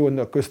vezetője, most jó,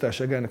 a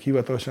köztársaság elnök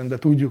hivatalosan, de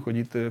tudjuk, hogy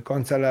itt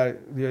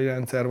kancelláriai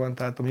rendszer van,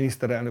 tehát a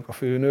miniszterelnök, a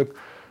főnök,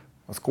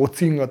 az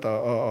kocingat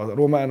a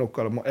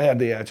románokkal a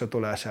Erdély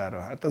elcsatolására.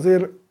 Hát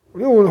azért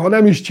jó, ha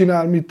nem is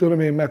csinál, mit tudom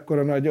én,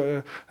 mekkora nagy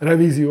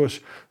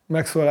revíziós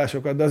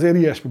megszólásokat, de azért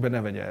ilyesmiben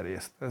ne vegyen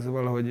részt. Ez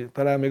valahogy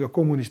talán még a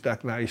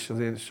kommunistáknál is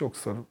azért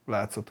sokszor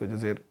látszott, hogy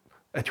azért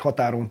egy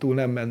határon túl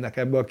nem mennek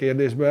ebbe a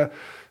kérdésbe,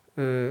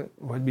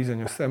 vagy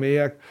bizonyos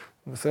személyek.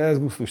 Szóval ez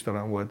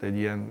gusztustalan volt egy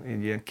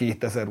ilyen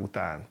 2000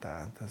 után.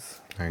 Tehát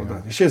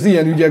és ez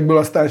ilyen ügyekből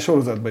aztán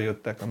sorozatba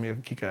jöttek, amire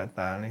ki kellett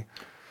állni.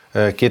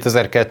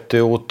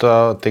 2002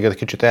 óta téged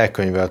kicsit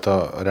elkönyvelt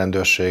a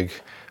rendőrség,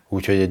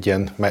 úgyhogy egy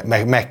ilyen,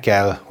 meg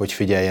kell, hogy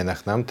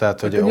figyeljenek, nem? Tehát,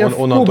 hogy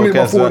onnantól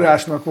kezdve...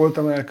 forrásnak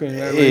voltam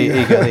elkönyvelve.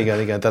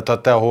 Igen.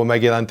 Tehát te, ahol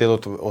megjelentél,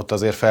 ott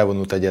azért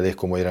felvonult egy elég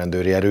komoly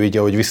rendőri erő, így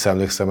ahogy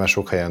visszaemlékszem, mert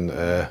sok helyen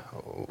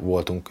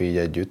voltunk így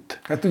együtt.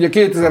 Hát ugye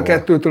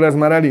 2002-től ez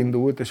már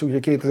elindult, és ugye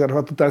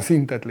 2006 után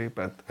szintet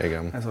lépett.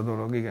 Igen. Ez a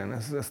dolog, igen,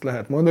 ezt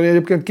lehet mondani.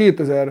 Egyébként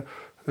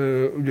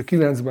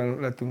 2009-ben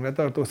lettünk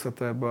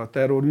letartóztatva ebbe a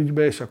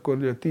terrorügybe, és akkor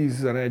ugye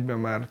 11-ben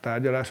már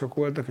tárgyalások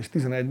voltak, és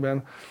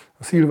 11-ben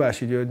a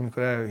Szilvási György,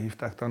 mikor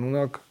elhívták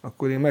tanúnak,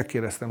 akkor én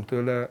megkérdeztem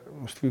tőle,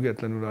 most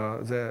függetlenül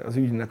az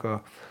ügynek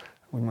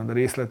úgymond a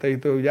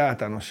részleteitől, úgy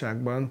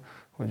általánosságban,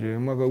 hogy ő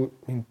maga,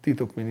 mint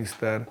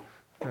titokminiszter,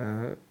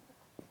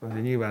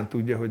 azért nyilván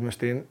tudja, hogy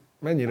most én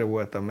mennyire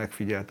voltam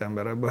megfigyelt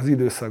ember abban az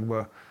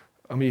időszakban,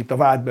 ami itt a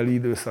vádbeli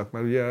időszak,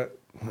 mert ugye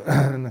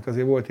ennek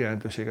azért volt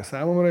jelentősége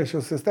számomra, és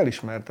ezt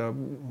elismerte.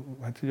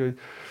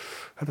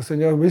 Hát azt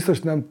mondja, biztos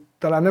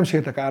talán nem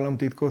sértek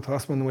államtitkot, ha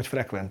azt mondom, hogy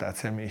frekventált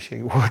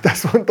személyiség volt.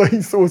 Ezt mondta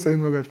így szó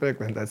szerint maga, hogy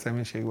frekventált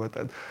személyiség volt.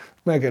 Tehát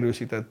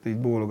megerősített, így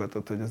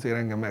bólogatott, hogy azért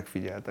engem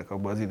megfigyeltek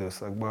abban az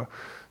időszakban.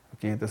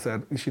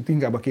 És itt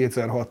inkább a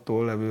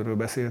 2006-tól levőről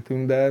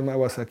beszéltünk, de már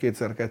valószínűleg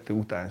 2002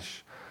 után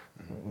is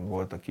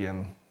voltak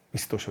ilyen,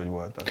 biztos, hogy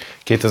voltak.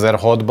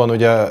 2006-ban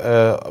ugye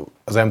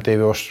az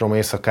MTV ostrom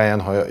éjszakáján,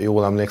 ha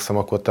jól emlékszem,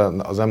 akkor te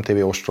az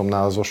MTV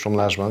ostromnál, az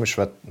ostromlásban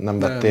nem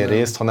vettél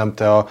részt, hanem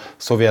te a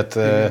szovjet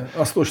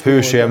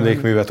hősi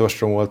emlékművet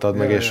ostromoltad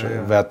meg, és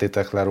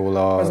vertétek le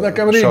róla a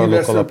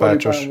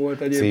sarlókalapácsos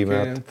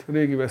címet.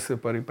 Régi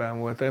veszőparipám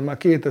volt. Én már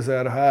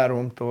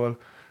 2003-tól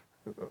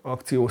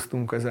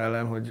akcióztunk ez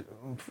ellen, hogy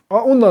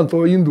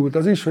onnantól indult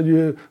az is,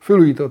 hogy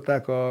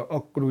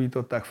akkor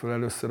újították föl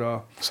először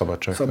a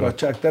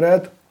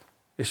szabadságteret,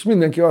 és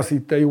mindenki azt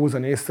hitte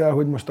józan ésszel,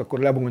 hogy most akkor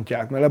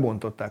lebontják, mert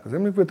lebontották az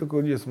emlékművet,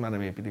 akkor ugye ezt már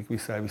nem építik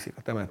vissza, elviszik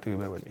a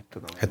temetőbe, vagy mit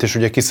tudom. Hát és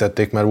ugye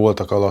kiszedték, mert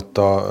voltak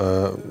alatta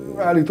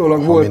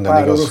állítólag volt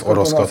pár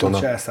orosz katona,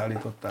 azt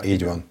elszállították.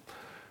 Így van.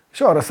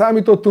 És arra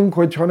számítottunk,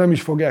 hogy ha nem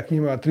is fogják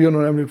nyilván a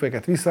Trianon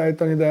emlékműveket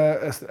visszaállítani, de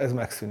ez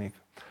megszűnik.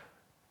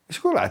 És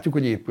akkor látjuk,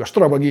 hogy épül. A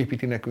Strabag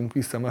építi nekünk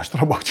vissza, mert a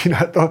Strabag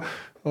csinálta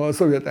a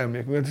szovjet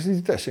emlékművet, és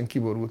így teljesen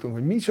kiborultunk,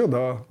 hogy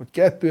micsoda, hogy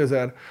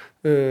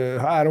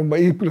 2003-ban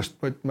épül,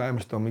 vagy már nem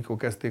tudom, mikor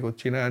kezdték ott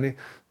csinálni,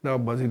 de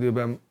abban az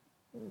időben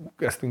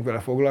kezdtünk vele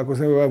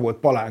foglalkozni, mert volt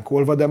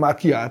palánkolva, de már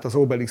kiállt az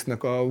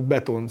Obelixnek a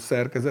beton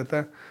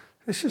szerkezete,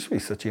 és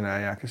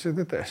visszacsinálják, és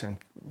teljesen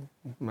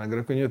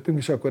megrökönyödtünk,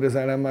 és akkor ez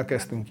ellen már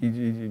kezdtünk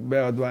így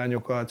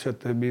beadványokat,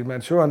 stb.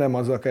 Mert soha nem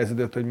azzal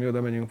kezdődött, hogy mi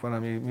oda megyünk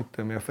valami, mit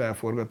tudom, a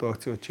felforgató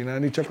akciót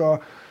csinálni,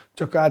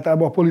 csak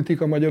általában a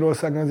politika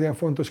Magyarországon az ilyen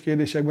fontos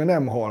kérdésekben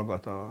nem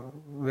hallgat,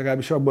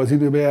 legalábbis abban az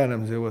időben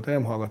jellemző volt,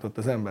 nem hallgatott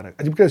az emberek.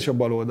 Egyébként ez is a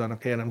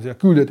baloldalnak jellemző, a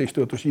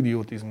küldetéstöltös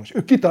idiotizmus.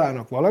 Ők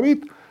kitalálnak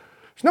valamit,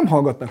 és nem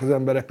hallgatnak az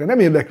emberekre, nem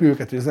érdekli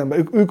őket, hogy az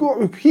emberek,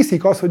 ők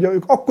hiszik azt, hogy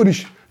ők akkor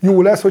is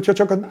jó lesz, hogyha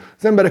csak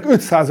az emberek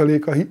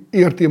 5%-a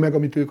érti meg,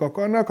 amit ők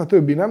akarnak, a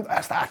többi nem,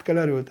 ezt át kell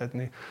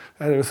erőltetni.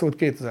 Erről szólt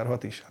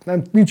 2006 is.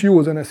 Nincs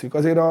józan eszük,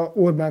 azért a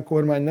Orbán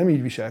kormány nem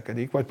így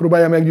viselkedik, vagy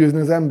próbálja meggyőzni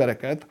az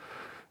embereket,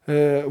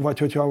 vagy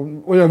hogyha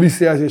olyan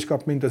visszajelzést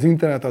kap, mint az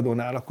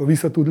internetadónál, akkor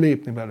vissza tud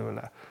lépni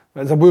belőle.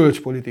 Ez a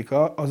bölcs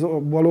politika, az a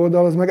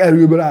baloldal, az meg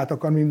erőből át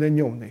akar minden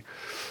nyomni.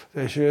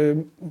 És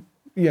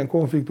ilyen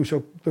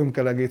konfliktusok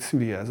tömkelegét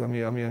szüli ez,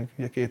 ami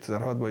ugye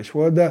 2006-ban is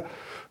volt, de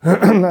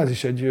ez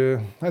is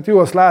hát jó,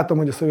 azt látom,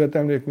 hogy a szovjet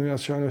emlékmű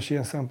az sajnos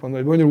ilyen szempontból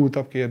egy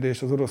bonyolultabb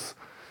kérdés az Orosz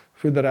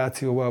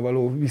Föderációval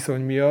való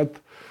viszony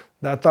miatt,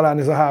 de hát talán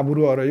ez a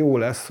háború arra jó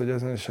lesz, hogy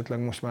ez esetleg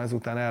most már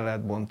ezután el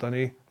lehet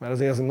bontani, mert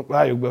azért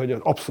várjuk be, hogy az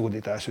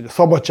abszurditás, hogy a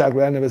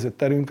szabadságról elnevezett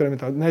terünkre,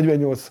 amit a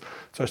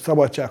 48-as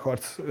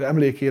szabadságharc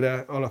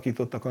emlékére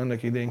alakítottak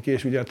annak idején ki,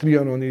 és ugye a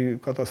trianoni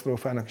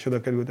katasztrófának is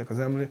oda kerültek az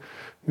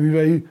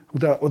emlékművei,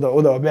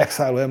 oda a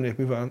megszálló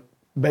emlékmű van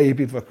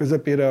beépítve a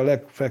közepére, a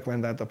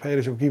legfrekventáltabb helyre,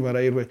 és akkor ki van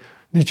ráírva, hogy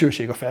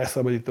dicsőség a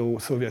felszabadító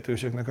szovjet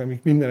hősöknek,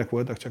 amik mindenek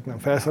voltak, csak nem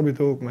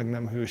felszabadítók, meg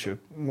nem hősök,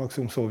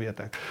 maximum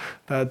szovjetek.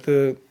 Tehát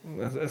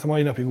ez a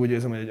mai napig úgy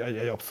érzem, hogy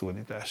egy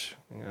abszurditás.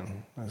 Igen.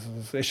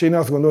 És én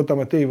azt gondoltam,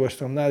 a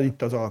tévéostromnál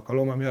itt az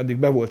alkalom, ami addig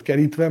be volt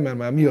kerítve, mert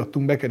már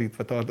miattunk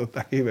bekerítve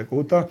tartották évek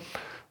óta,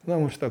 na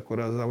most akkor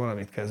azzal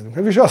valamit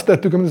kezdünk. És azt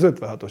tettük, amit az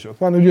 56-osok.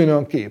 Van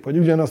ugyanolyan kép, hogy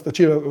ugyanazt a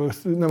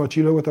nem a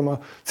csillagot, hanem a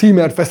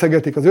címert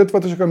feszegetik az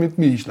 56-osok, amit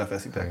mi is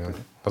lefeszítettünk.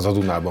 Az a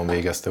Dunában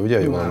végezte, ugye?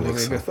 Jól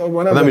emlékszem.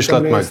 Nem is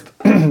lett meg.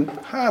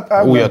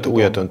 Hát,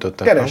 újat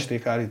öntöttek.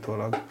 Keresték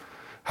állítólag.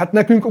 Hát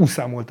nekünk úgy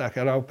számolták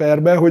el a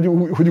perbe,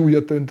 hogy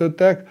újat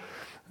öntöttek,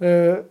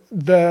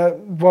 de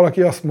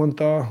valaki azt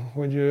mondta,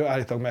 hogy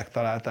állítólag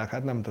megtalálták,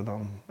 hát nem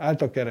tudom.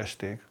 Álltak,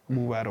 keresték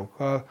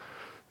búvárokkal.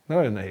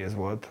 Nagyon nehéz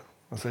volt.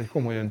 Az egy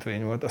komoly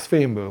öntvény volt, az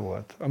fémből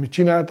volt. Amit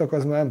csináltak,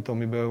 az már nem tudom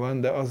miből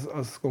van, de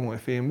az komoly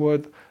fém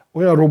volt.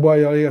 Olyan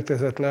robajjal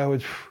érkezett le,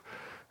 hogy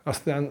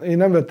aztán én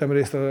nem vettem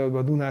részt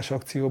a Dunás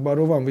akcióban,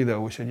 arról van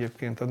videós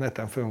egyébként, a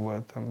neten fönn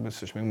volt,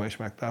 biztos még ma is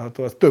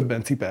megtalálható, az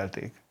többen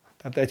cipelték.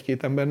 Tehát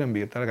 1-2 ember nem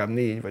bírta, legalább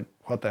 4 vagy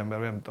 6 ember,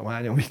 nem tudom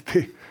hányan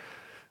vitték.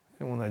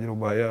 Jó nagy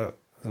robajjal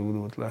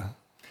zúdult le.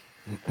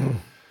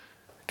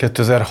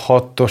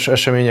 2006-os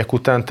események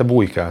után te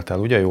bujkáltál,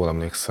 ugye? Jól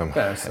emlékszem.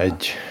 Persze.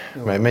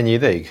 Mennyi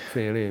ideig?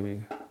 Fél évig.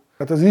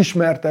 Tehát az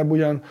ismertebb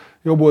ugyan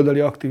jobboldali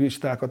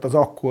aktivistákat az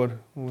akkor,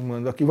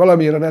 úgymond, aki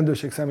valamiért a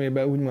rendőrség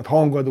szemében úgymond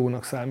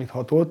hangadónak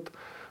számíthatott,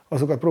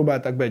 azokat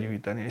próbálták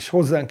begyűjteni. És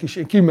hozzánk is,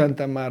 én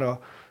kimentem már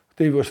a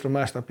tévéostrom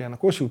másnapján a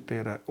Kossuth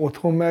térre,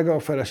 otthon meg a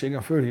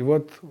feleségem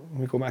fölhívott,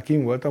 mikor már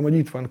kim voltam, hogy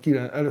itt van,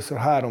 először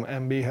 3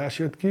 MBH-s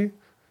jött ki,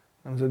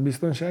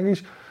 nemzetbiztonság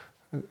is,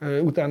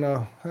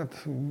 utána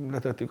hát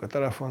letettük a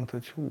telefont,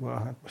 hogy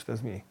hát most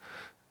ez mi?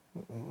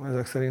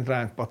 Ezek szerint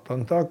ránk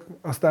pattantak,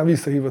 aztán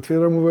visszahívott fél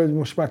óra múlva, hogy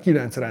most már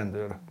 9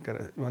 rendőr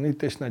van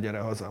itt, és ne gyere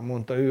haza,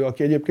 mondta ő,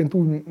 aki egyébként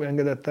úgy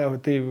engedett el,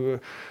 hogy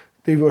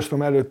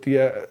tévéostrom előtti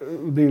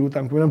délután,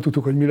 amikor nem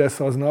tudtuk, hogy mi lesz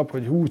aznap,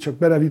 hogy csak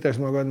belevitesd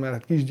magad, mert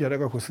hát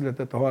kisgyerek, akkor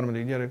született a 3.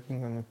 gyerek,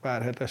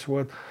 pár hetes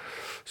volt,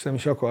 és nem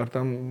is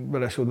akartam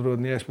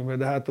belesodródni ilyesmibe,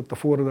 de hát ott a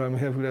forradalmi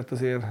hevület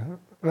azért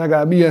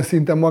legalább ilyen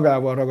szinten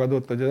magával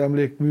ragadott, hogy az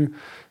emlékmű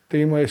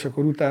téma, és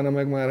akkor utána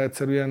meg már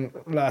egyszerűen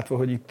látva,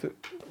 hogy itt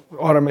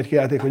arra megy ki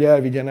játék, hogy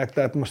elvigyenek,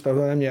 tehát most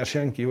arra nem nyer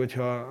senki,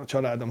 hogyha a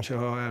családom se,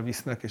 ha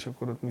elvisznek, és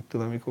akkor ott mit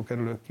tudom, mikor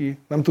kerülök ki.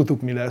 Nem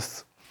tudtuk, mi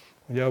lesz.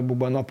 Ugye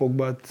abban a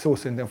napokban szó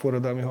szerint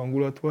forradalmi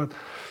hangulat volt,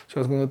 és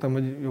azt gondoltam,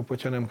 hogy jobb,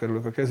 hogyha nem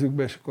kerülök a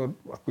kezükbe, és akkor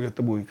jött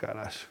a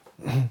bujkálás.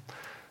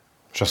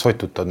 És azt hogy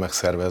tudtad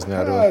megszervezni?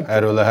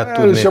 Erről lehet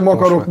tudni? Erről sem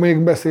akarok még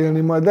beszélni,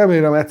 majd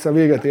remélem egyszer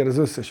véget ér az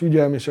összes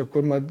ügyem, és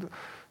akkor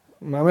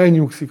már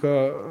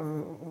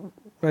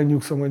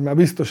megnyugszom, hogy már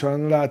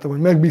biztosan látom,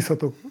 hogy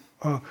megbízhatok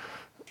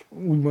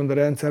úgymond a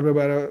rendszerbe,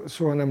 bár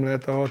soha nem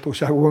lehet a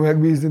hatóságokban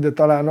megbízni, de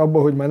talán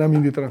abban, hogy már nem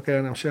indítanak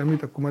el nem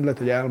semmit, akkor majd lehet,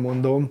 hogy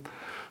elmondom.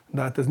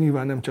 De hát ez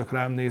nyilván nem csak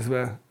rám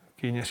nézve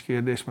kényes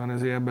kérdés, mert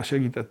azért ebben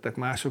segítettek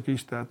mások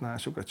is, tehát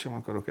másokat sem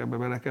akarok ebbe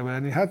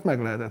belekeverni. Hát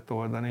meg lehetett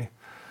oldani.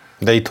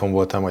 De itthon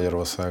voltál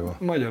Magyarországon?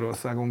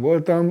 Magyarországon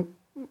voltam,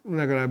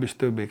 legalábbis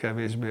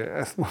többé-kevésbé.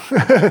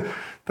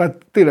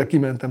 Tehát tényleg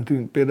kimentem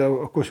például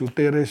a Kossuth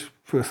térre, és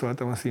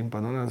felszólaltam a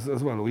színpadon,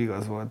 az való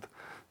igaz volt.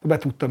 Be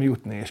tudtam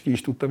jutni, és ki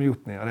is tudtam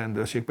jutni, a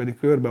rendőrség pedig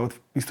körbe, ott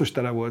biztos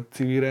tele volt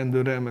civil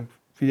rendőrrel, meg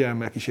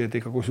figyelemmel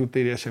kísérték a Kossuth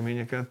téri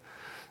eseményeket,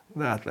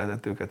 de át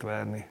lehetett őket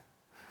verni.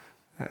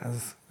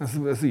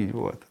 Ez így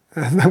volt.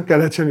 Ez nem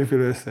kellett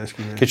semmiféle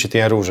összeesküvés. Kicsit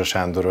ilyen Rózsa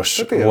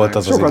Sándoros volt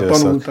az sokat időszak.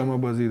 Sokat tanultam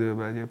abban az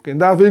időben egyébként,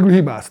 de hát végül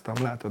hibáztam,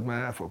 látod,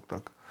 mert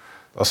elfogtak.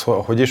 Az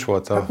hogy is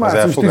volt az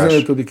március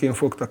elfogás? 15-én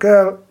fogtak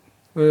el.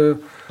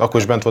 Akkor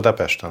is bent voltál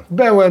Pesten?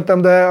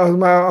 Bementem, de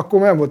akkor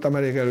nem voltam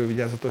elég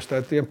elővigyázatos,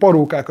 tehát ilyen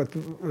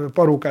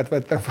parókát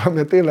vettem fel,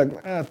 mert tényleg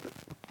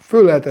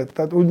föl lehetett,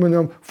 tehát úgy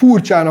mondjam,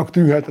 furcsának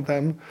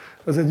tűnhetettem.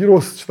 Az egy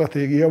rossz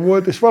stratégia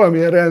volt, és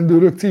valamilyen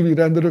rendőrök, civil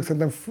rendőrök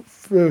szerintem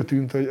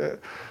föltűnt, hogy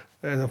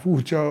ez a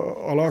furcsa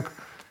alak,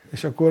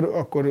 és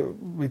akkor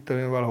mit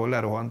tudom én, valahol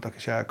lerohantak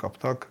és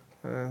elkaptak.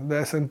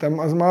 De szerintem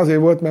az már azért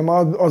volt,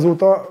 mert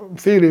azóta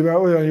fél éve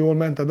olyan jól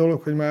ment a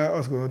dolog, hogy már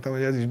azt gondoltam,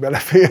 hogy ez is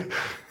belefér.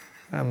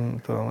 Nem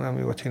tudom, nem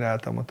jól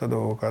csináltam ott a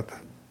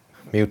dolgokat.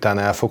 Miután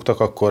elfogtak,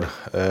 akkor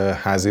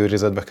házi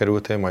őrizetbe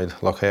kerültél, majd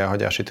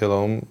lakhelyi-elhagyási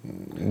tilalom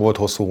volt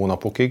hosszú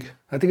hónapokig.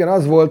 Hát igen,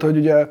 az volt, hogy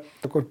ugye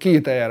akkor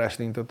 2 eljárást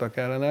indítottak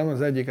ellenem,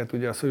 az egyiket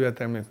ugye a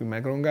szovjet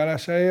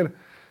megrongálásáért,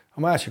 a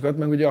másikat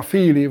meg ugye a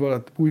fél év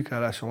alatt,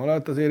 bujkálásom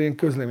alatt azért én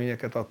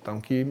közleményeket adtam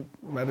ki,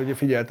 mert ugye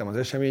figyeltem az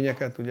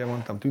eseményeket, ugye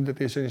mondtam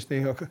tüntetésen is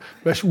néha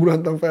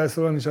besúrantam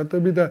felszólalni,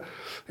 stb.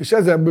 És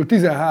ezekből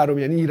 13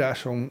 ilyen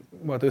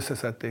írásomat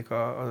összeszedték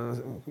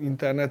az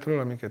internetről,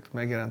 amiket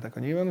megjelentek a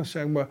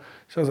nyilvánosságban,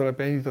 és az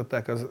alapján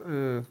indították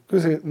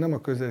nem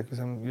a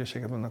közélkezem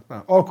ügyészséget vannak,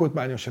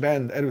 alkotmányos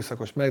rend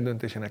erőszakos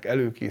megdöntésének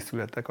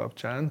előkészülete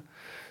kapcsán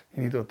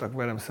indítottak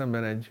velem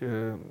szemben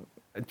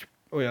egy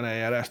olyan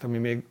eljárást, ami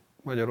még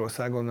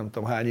Magyarországon nem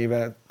tudom hány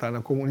éve, talán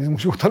a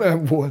kommunizmus óta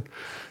nem volt.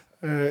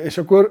 És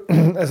akkor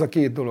ez a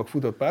 2 dolog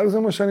futott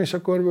párhuzamosan, és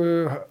akkor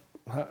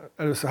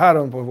először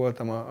 3 napot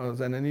voltam az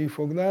NNI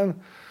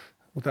fogdán,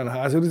 utána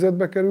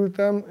házőrizetbe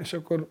kerültem, és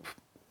akkor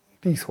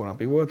 10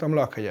 hónapig voltam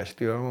lakhagyási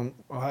tilalom.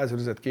 A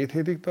házőrizet 2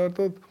 hétig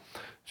tartott,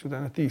 és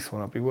utána 10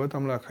 hónapig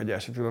voltam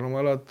lakhagyási tilalom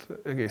alatt,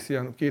 egész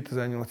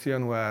 2008.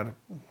 január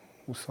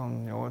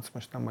 28,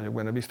 most nem vagyok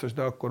benne biztos,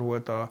 de akkor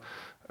volt a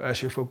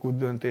elsőfokú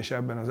döntése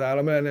ebben az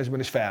államellenesben,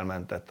 és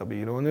felmentett a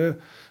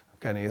bírónő,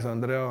 Kenéz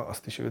Andrea,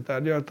 azt is ő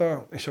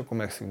tárgyalta, és akkor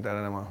megszűnt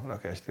ellenem a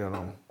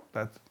lakástilalom.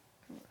 Tehát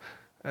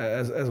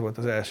ez volt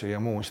az első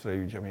ilyen monstra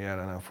ügy, ami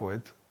ellenem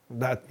folyt.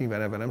 De hát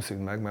nyilván ebben nem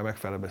szűnt meg, mert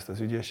megfelebezte az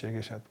ügyészség,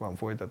 és hát van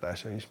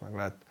folytatása is, meg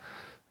lett.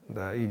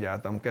 De így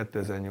álltam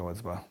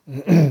 2008-ba.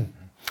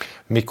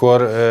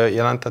 Mikor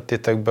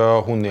jelentettétek be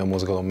a Hunnia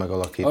mozgalom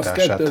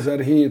megalakítását? Az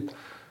 2007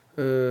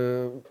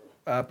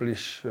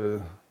 április...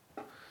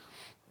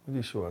 Hogy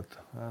is volt?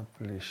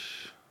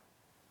 Április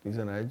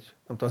 11.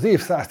 Nem tudom, az év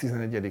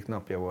 111.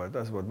 napja volt,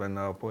 az volt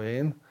benne a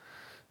poén.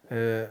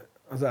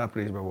 Az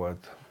áprilisban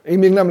volt. Én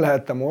még nem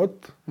lehettem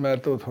ott,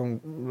 mert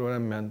otthonról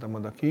nem mentem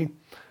oda ki,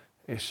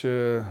 és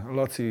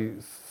Laci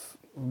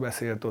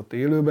beszélt ott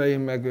élőben, én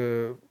meg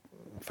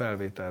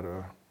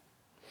felvételről.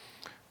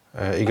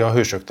 Igen, a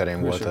Hősök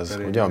terén volt ez,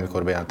 ugye,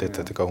 amikor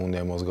bejelentették a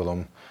Hunnia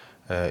mozgalom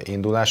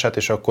indulását,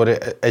 és akkor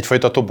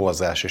egyfajta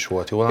toborzás is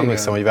volt. Jól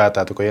emlékszem, hogy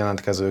váltáltuk a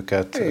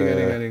jelentkezőket.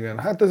 Igen.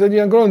 Hát ez egy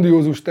ilyen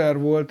grandiózus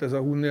terv volt, ez a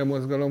hunnia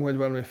mozgalom, hogy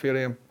valamiféle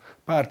ilyen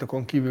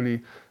pártokon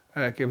kívüli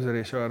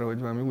elképzelés arra, hogy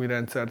valami új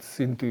rendszer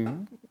szintű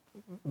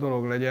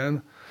dolog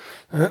legyen.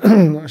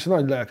 És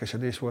nagy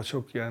lelkesedés volt,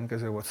 sok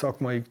jelentkező volt,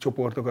 szakmai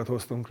csoportokat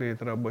hoztunk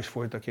létre, abban is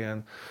folytak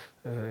ilyen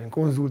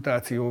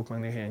konzultációk, meg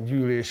néhány ilyen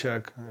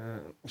gyűlések,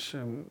 és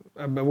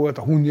ebben volt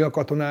a hunnia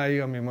katonái,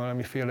 ami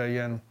valamiféle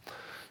ilyen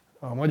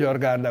a Magyar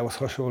Gárdához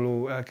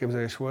hasonló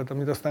elképzelés volt,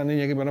 amit aztán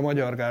lényegében a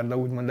Magyar Gárda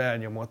úgymond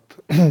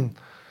elnyomott.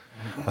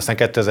 Aztán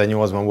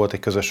 2008-ban volt egy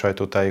közös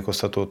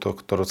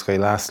sajtótájékoztatótok Torockai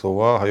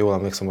Lászlóval, ha jól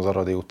emlékszem, az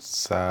Aradi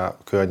utca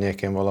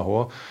környékén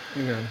valahol.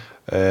 Igen.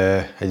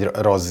 Egy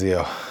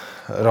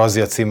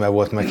razzia címmel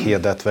volt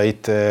meghirdetve.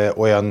 Itt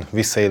olyan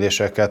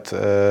visszaéléseket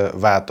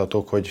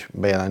váltatok, hogy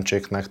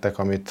bejelentsék nektek,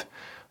 amit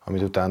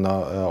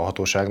utána a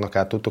hatóságnak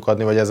át tudtuk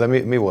adni, vagy ezzel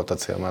mi volt a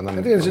cél? Már nem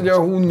hát ez ugye a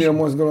hunnia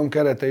mozgalom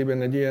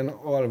kereteiben egy ilyen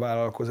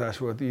alvállalkozás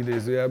volt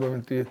idézőjelben,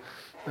 amit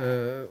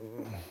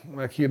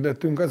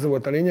meghirdettünk. Az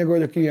volt a lényeg,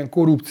 hogy aki ilyen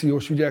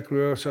korrupciós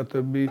ügyekről,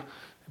 stb.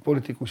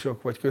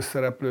 Politikusok vagy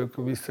közszereplők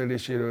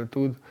visszaéléséről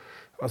tud,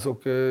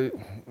 azok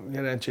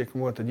jelentsék,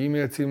 volt egy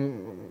e-mail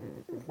cím,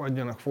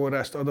 adjanak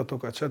forrást,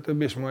 adatokat,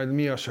 stb. És majd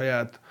mi a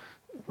saját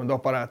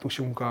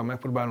apparátusunkkal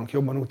megpróbálunk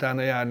jobban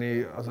utána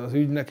járni az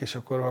ügynek, és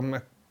akkor ha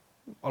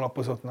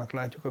alapozottnak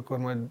látjuk, akkor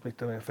majd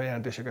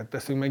feljelentéseket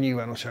teszünk, meg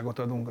nyilvánosságot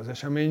adunk az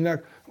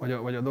eseménynek,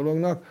 vagy a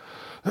dolognak.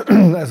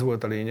 Ez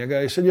volt a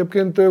lényege, és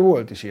egyébként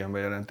volt is ilyen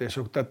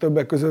bejelentések. Tehát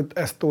többek között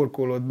ezt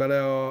torkolott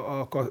bele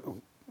a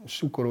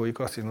sukorói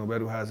kaszinó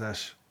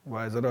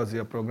beruházásba, ez a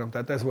razzia program.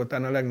 Tehát ez volt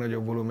a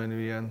legnagyobb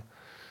volumenű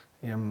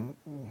ilyen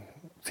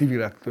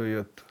civilektől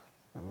jött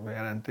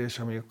bejelentés,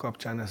 ami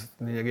kapcsán ez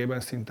lényegében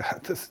szinte,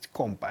 hát ez egy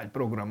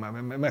kampányprogram,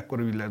 mert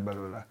mekkora ügy lett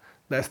belőle.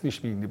 De ezt is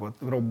mindig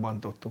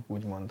robbantottuk,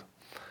 úgymond,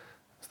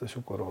 ezt a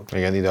sukorót.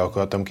 Igen, ide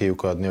akartam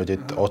kiukadni, hogy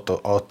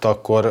ott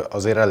akkor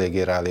azért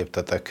eléggé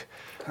ráléptetek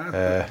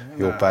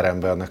jó pár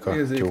embernek a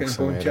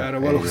tyúkszemére.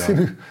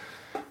 Valószínű.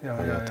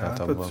 Hát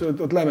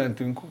ott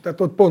lementünk.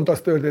 Tehát ott pont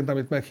az történt,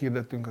 amit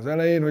meghirdettünk az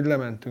elején, hogy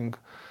lementünk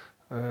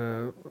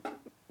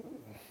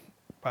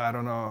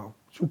páran a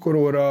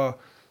sukoróra.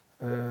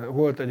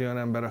 Volt egy olyan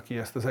ember, aki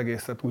ezt az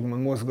egészet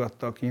úgymond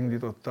mozgatta, aki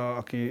indította,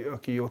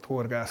 aki ott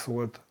horgász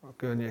volt a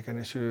környéken,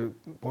 és ő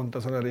pont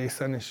azon a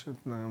részen, és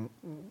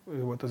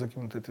ő volt az, aki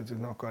mondta, hogy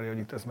ne akarja, hogy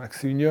itt ez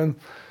megszűnjön,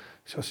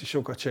 és azt is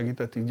sokat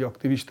segített így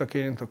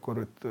aktivistaként, akkor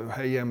ott a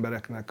helyi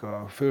embereknek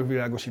a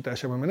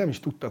fölvilágosításában, mert nem is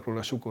tudtak róla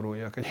a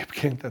sukoróiak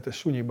egyébként, tehát ezt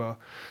sunyiba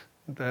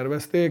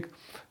tervezték,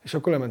 és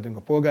akkor lementünk a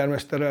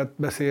polgármesterrel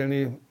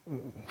beszélni,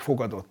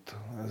 fogadott.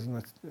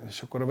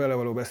 És akkor a vele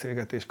való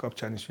beszélgetés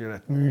kapcsán is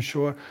lett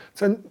műsor.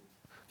 Szóval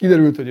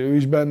kiderült, hogy ő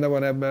is benne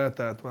van ebben,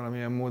 tehát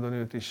valamilyen módon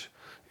őt is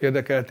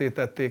érdekelté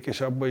tették,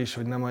 és abba is,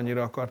 hogy nem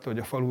annyira akarta, hogy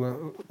a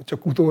falu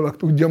csak utólag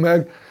tudja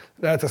meg,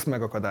 de hát ezt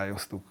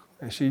megakadályoztuk.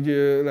 És így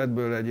lett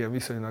belőle egy ilyen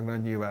viszonylag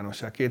nagy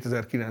nyilvánosság.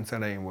 2009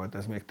 elején volt,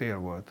 ez még tél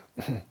volt.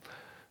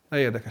 De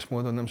érdekes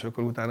módon nem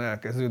sokkal utána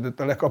elkezdődött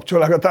a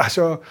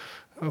lekapcsolgatása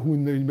a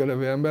hunnia ügybe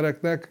levő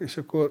embereknek, és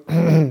akkor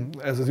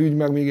ez az ügy,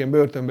 meg még én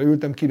börtönbe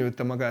ültem,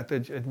 kinőtte magát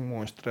egy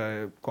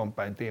monstre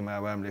kampány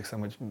témával. Emlékszem,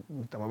 hogy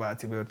ültem a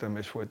váci börtönbe,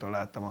 és folyton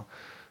láttam a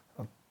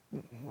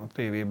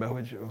tévében,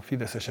 hogy a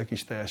fideszesek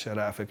is teljesen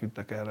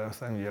ráfeküdtek erre,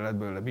 aztán ugye lett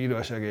belőle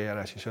bíróság,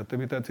 eljárás és a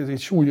többi. Tehát ez egy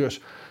súlyos,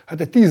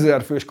 hát egy 10 000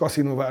 fős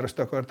kaszinóvárost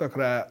akartak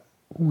rá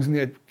húzni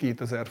egy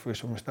 2000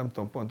 fős, most nem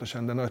tudom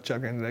pontosan, de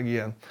nagyságrendileg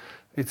ilyen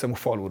létszámú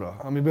falura,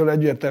 amiből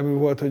egyértelmű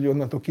volt, hogy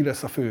onnantól ki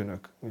lesz a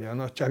főnök, ugye a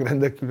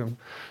nagyságrendek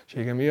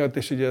különbsége miatt,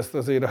 és ugye ezt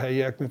azért a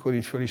helyiek, mikor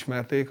így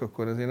felismerték,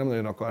 akkor azért nem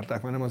nagyon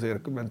akarták, mert nem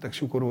azért mentek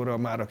sukoróra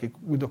már, akik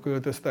úgy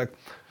költöztek,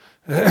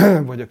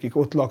 vagy akik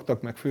ott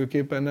laktak, meg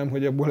főképpen nem,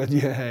 hogy abból egy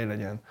ilyen hely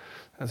legyen.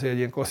 Ezért egy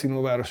ilyen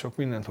kaszinóvárosok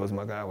mindent hoz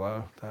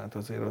magával, tehát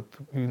azért ott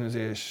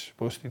bűnözés,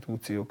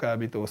 prostitúció,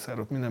 kábítószer,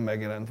 ott minden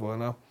megjelent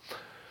volna.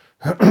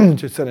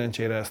 Úgyhogy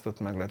szerencsére ezt ott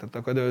meg lehetett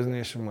akadályozni,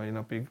 és mai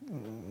napig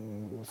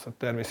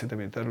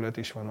természetesen terület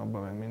is van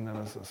abban, meg minden,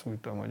 azt úgy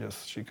tudom, hogy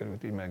azt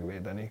sikerült így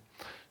megvédeni.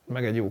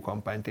 Meg egy jó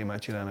kampánytémát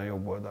csinálni a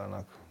jobb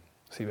oldalnak.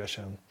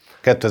 Szívesen.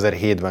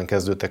 2007-ben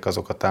kezdődtek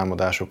azok a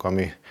támadások,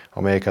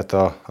 amelyeket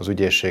az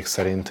ügyészség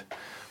szerint,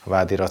 a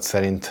vádirat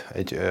szerint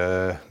egy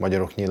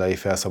magyarok nyílai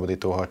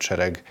felszabadító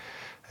hadsereg,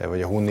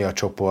 vagy a hunnia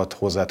csoport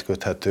hozzád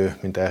köthető,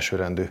 mint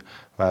elsőrendű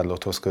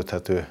vádlotthoz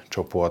köthető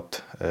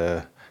csoport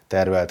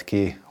tervelt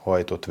ki,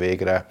 hajtott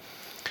végre,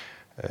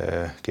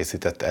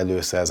 készített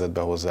elő, szerzett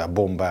be hozzá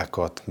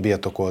bombákat,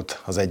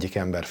 birtokolt az egyik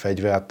ember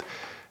fegyvert,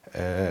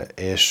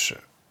 és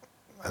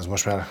ez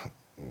most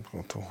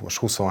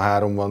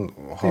 23-ban,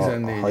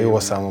 ha jól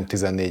számolom,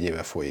 14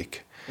 éve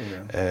folyik.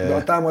 Igen. De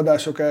a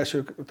támadások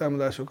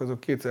azok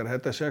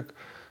 2007-esek,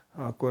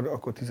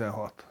 akkor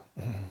 16.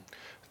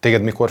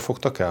 Téged mikor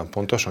fogtak el?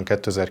 Pontosan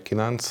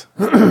 2009?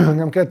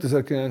 Nem,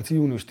 2009.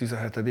 június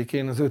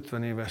 17-én az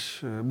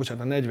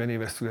 40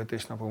 éves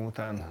születésnapom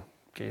után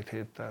 2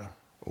 héttel.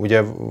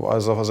 Ugye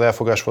az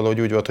elfogás valahogy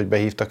úgy volt, hogy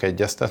behívtak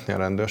egyeztetni a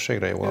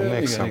rendőrségre, jól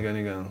emlékszem?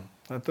 Igen.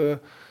 Hát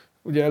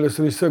ugye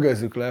először is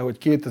szögezzük le, hogy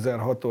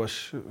 2006-os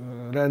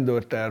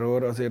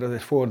rendőrterror azért az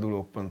egy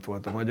fordulópont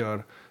volt a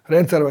magyar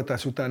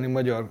rendszerváltás utáni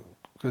magyar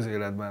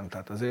közéletben.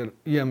 Tehát azért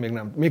ilyen még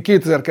nem. Még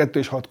 2002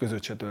 és 6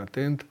 között se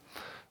történt,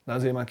 de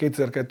azért már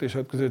 2002 és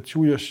 6 között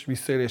súlyos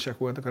visszaélések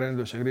voltak a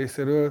rendőrség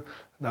részéről,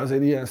 de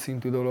azért ilyen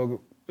szintű dolog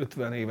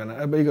 50 éven.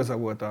 Ebben igaza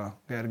volt a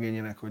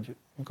Gergényének, hogy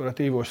mikor a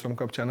tévéostrom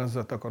kapcsán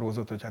azzal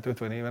takarózott, hogy hát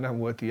 50 éve nem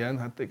volt ilyen,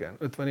 hát igen,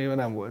 50 éve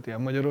nem volt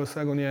ilyen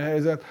Magyarországon ilyen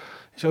helyzet,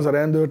 és az a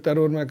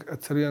rendőrterror meg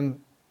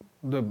egyszerűen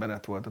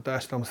döbbenet volt a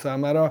társadalom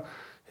számára,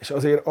 és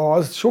azért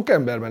az sok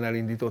emberben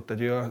elindított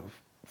egy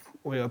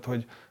olyat,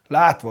 hogy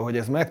látva, hogy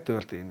ez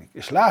megtörténik,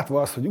 és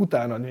látva azt, hogy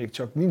utána még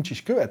csak nincs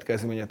is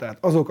következménye, tehát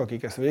azok,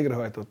 akik ezt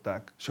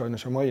végrehajtották,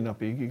 sajnos a mai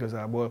napig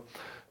igazából,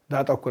 de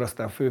hát akkor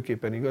aztán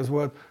főképpen igaz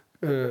volt,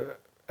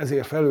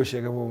 ezért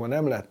felelőssége vonva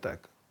nem lettek.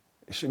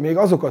 És még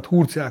azokat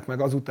hurcják meg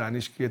azután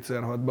is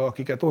 2006-ban,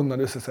 akiket onnan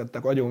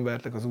összeszedtek,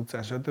 agyonvertek az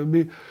utcán,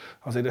 stb.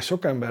 Azért ez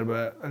sok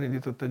emberbe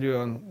elindított egy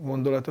olyan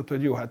gondolatot,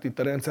 hogy jó, hát itt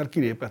a rendszer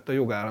kilépett a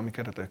jogállami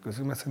keretek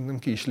közül, mert szerintem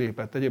ki is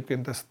lépett.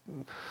 Egyébként ezt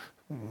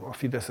a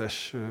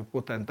fideszes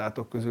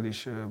potentátok közül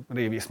is,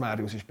 Révész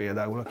Máriusz is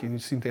például, aki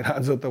szintén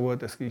áldozata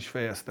volt, ezt ki is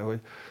fejezte, hogy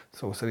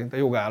szó szerint a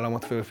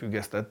jogállamot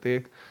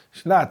fölfüggesztették,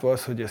 és látva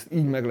az, hogy ezt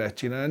így meg lehet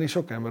csinálni,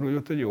 sok ember úgy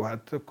volt, hogy jó,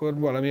 hát akkor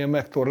valamilyen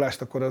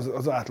megtorlást akkor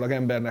az átlag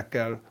embernek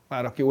kell,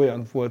 már aki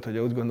olyan volt, hogy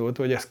úgy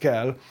gondolta, hogy ez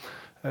kell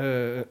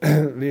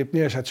lépni,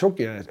 és hát sok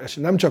ilyen, és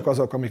nem csak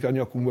azok, amik a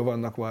nyakunkban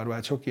vannak varva,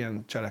 hát sok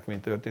ilyen cselekmény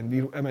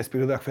történt. MSZP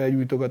irodák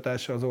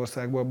felgyújtogatása az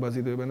országban abban az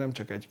időben nem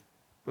csak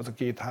az a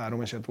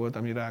 2-3 eset volt,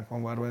 ami ránk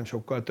van varva, hanem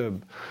sokkal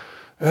több.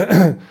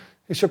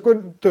 És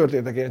akkor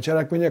történtek ilyen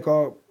cselekmények.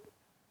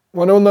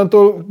 Van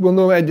onnantól,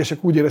 gondolom,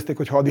 egyesek úgy érezték,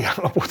 hogy hadi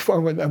állapot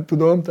van, vagy nem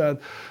tudom,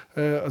 tehát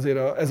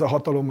azért ez a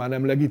hatalom már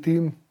nem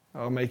legitim,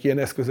 amelyik ilyen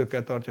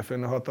eszközökkel tartja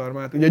fenn a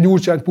hatalmát. Ugye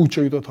Gyurcsány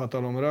puccsal jutott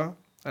hatalomra,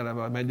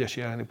 eleve a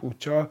Megyesi elleni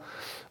puccsal.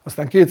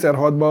 Aztán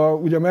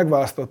 2006-ban ugye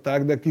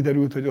megválasztották, de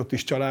kiderült, hogy ott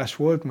is csalás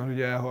volt, mert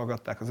ugye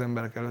elhallgatták az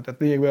emberek előtt. Tehát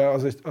lényegben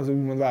az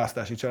úgymond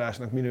választási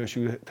csalásnak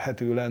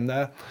minősülhető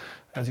lenne.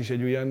 Ez is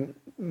egy olyan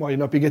mai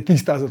napig egy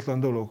tisztázatlan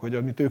dolog, hogy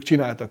amit ők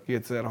csináltak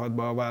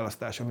 2006-ban a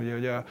választáson,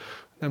 ugye,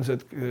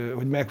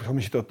 hogy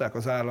meghamisították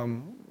az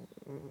állam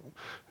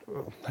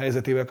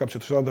helyzetével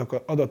kapcsolatos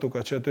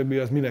adatokat, stb.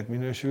 Az minek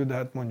minősül, de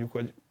hát mondjuk,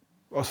 hogy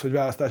az, hogy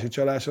választási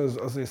csalás,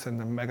 azért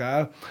szerintem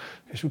megáll.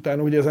 És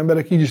utána ugye az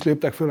emberek így is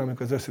léptek föl,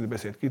 amikor az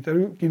összedbeszéd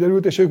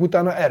kiderült, és ők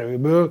utána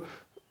erőből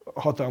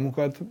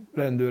hatalmukat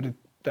rendőri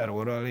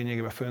terrorral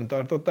lényegében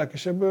fenntartották,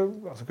 és ebből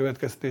az a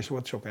következtetés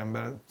volt sok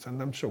ember,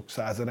 szerintem sok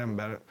százezer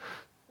ember,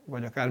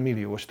 vagy akár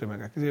milliós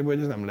tömegek közében, hogy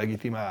ez nem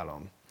legitim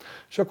állam.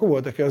 És akkor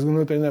volt, aki azt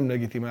gondolta, hogy nem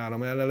legitim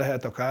állam ellen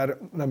lehet akár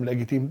nem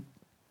legitim,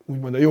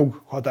 úgymond a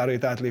jog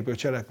határait átlépő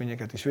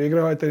cselekményeket is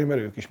végrehajtani,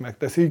 mert ők is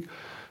megteszik.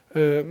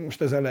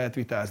 Most ezzel lehet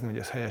vitázni, hogy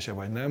ez helyese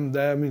vagy nem,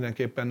 de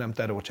mindenképpen nem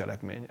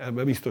terrorcselekmény.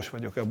 Ebben biztos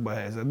vagyok ebben a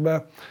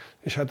helyzetben.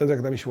 És hát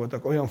ezek nem is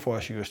voltak olyan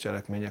falsíros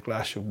cselekmények,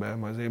 lássuk be,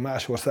 mert azért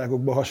más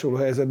országokban hasonló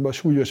helyzetben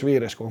súlyos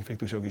véres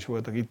konfliktusok is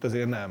voltak, itt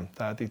azért nem.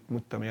 Tehát itt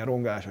mondtam, ilyen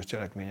rongásos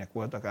cselekmények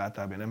voltak,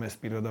 általában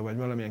MSZP iroda, vagy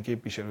valamilyen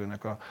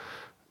képviselőnek a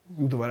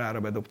udvarára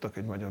bedobtak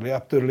egy magyar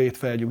lábtörlét,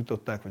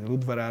 felgyújtották, vagy a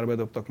udvarára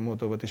bedobtak a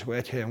motorot, és akkor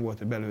egy helyen volt,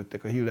 hogy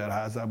belőttek a Hiller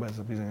házába, ez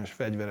a bizonyos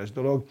fegyveres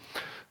dolog.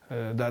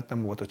 De hát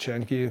nem volt ott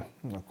senki,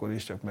 akkor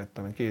is csak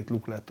mettem, 2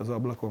 luk lett az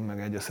ablakon, meg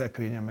egy a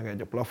szekrényen, meg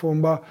egy a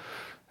plafonba,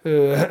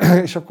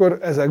 és akkor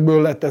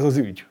ezekből lett ez az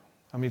ügy,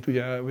 amit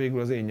ugye végül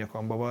az én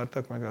nyakamba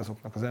vartak, meg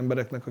azoknak az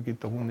embereknek, akik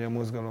itt a Hundia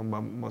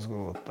mozgalomban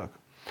mozgolódtak.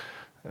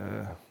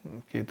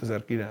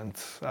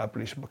 2009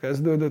 áprilisban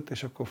kezdődött,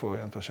 és akkor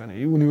folyamatosan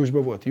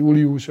júniusban volt,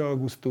 július,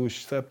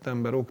 augusztus,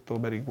 szeptember,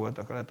 októberig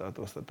voltak a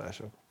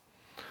letartóztatások.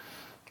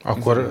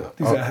 Akkor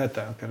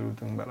 17-en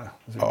kerültünk bele.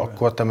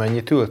 Akkor te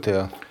mennyit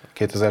ültél?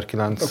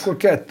 2009 akkor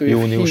 2 év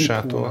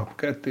júniusától?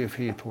 2 év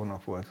 7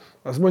 hónap volt.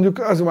 Az mondjuk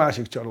az a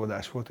másik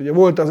csalódás volt. Ugye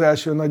volt az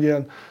első nagy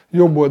ilyen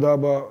jobb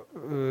oldalba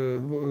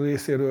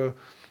részéről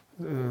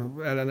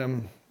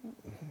ellenem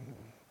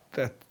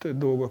tett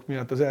dolgok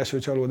miatt az első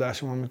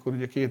csalódásom, amikor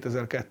ugye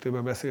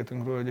 2002-ben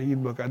beszéltünk róla, hogy a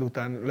hídblokád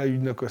után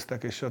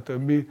leügynököztek és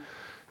stb.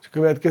 És a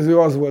következő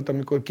az volt,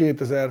 amikor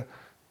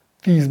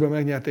 2010-ben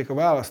megnyerték a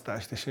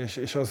választást,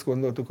 és azt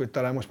gondoltuk, hogy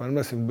talán most már nem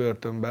leszünk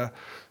börtönbe,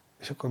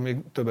 és akkor még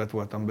többet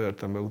voltam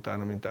börtönbe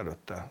utána, mint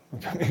előtte.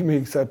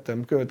 Még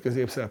következő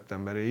év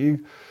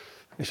szeptemberéig,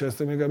 és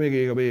ezt még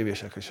ég a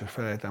bévések, és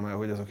felejtem el,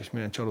 hogy azok is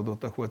milyen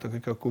csalódottak voltak,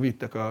 akik akkor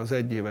vittek az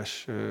 1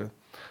 éves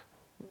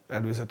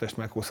előzetes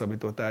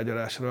meghosszabbított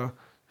tárgyalásra,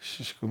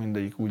 és akkor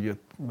mindegyik úgy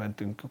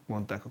mentünk,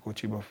 mondták a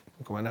kocsiba,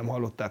 akkor már nem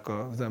hallották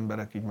az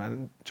emberek, így már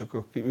csak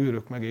a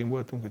őrök meg én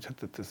voltunk, hogy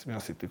hát ezt mi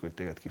azt hittük, hogy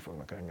téged ki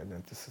fognak engedni,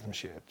 ezt mi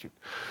sértjük.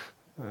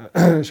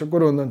 És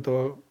akkor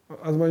onnantól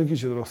az mondjuk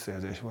kicsit rossz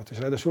érzés volt. És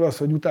ráadásul az,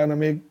 hogy utána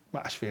még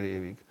 1,5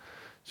 évig.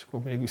 És akkor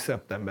mégis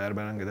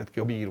szeptemberben engedett ki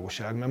a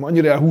bíróság, mert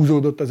annyira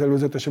elhúzódott az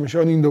előzetesem, és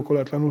olyan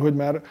indokolatlanul, hogy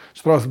már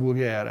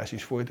strasbourgi eljárás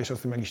is folyt, és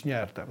azt meg is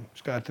nyertem.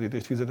 És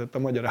kártérítést fizetett a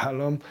magyar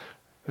állam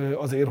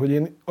azért, hogy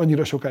én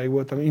annyira sokáig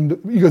voltam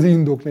igazi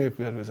indok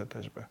nélkül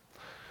előzetesbe.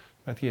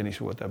 Mert ilyen is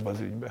volt ebben az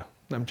ügyben.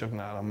 Nem csak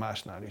nálam,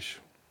 másnál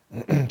is.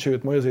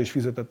 Sőt, majd azért is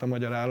fizetett a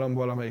magyar állam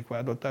valamelyik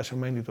vádlottársa,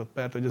 megindított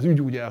pert, hogy az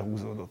ügy úgy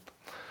elhúzódott.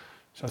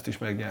 És azt is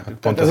megnyertük.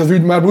 Tehát ez az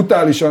ügy már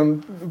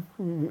brutálisan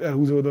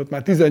elhúzódott.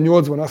 Már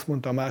 18-ban azt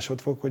mondta a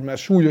másodfok, hogy már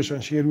súlyosan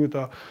sérült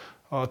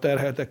a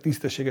terheltek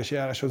tisztességes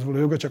járáshoz való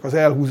joga, csak az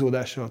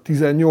elhúzódással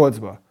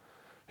 18-ban.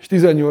 És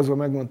 18-ban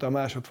megmondta a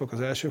másodfok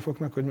az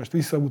elsőfoknak, hogy most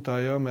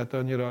visszautalja, mert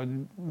annyira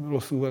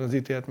rosszul van az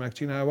ítélet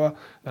megcsinálva,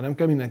 de nem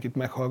kell mindenkit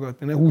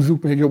meghallgatni, ne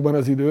húzzuk még jobban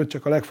az időt,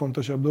 csak a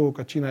legfontosabb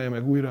dolgokat csinálja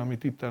meg újra,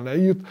 amit itten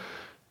leírt.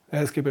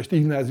 Ehhez képest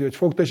Ignázi, hogy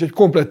fogta, és egy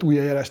komplett új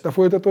eljárást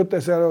folytatott,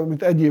 ezzel,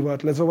 amit egy év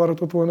alatt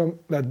lezavarodott volna,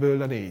 lett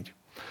belőle 4.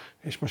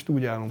 És most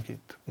úgy állunk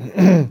itt.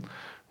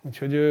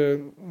 Úgyhogy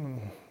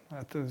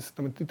hát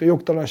itt a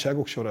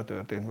jogtalanságok sora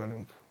történt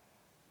velünk.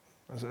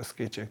 Ez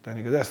kétségtelen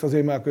igaz. Ezt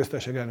azért már a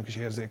köztársaság elnök is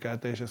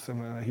érzékelte, és ezt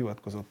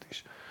hivatkozott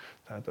is.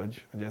 Tehát,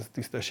 hogy ez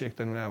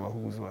tisztességtelenül el van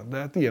húzva. De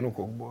hát ilyen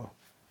okokból.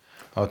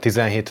 A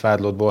 17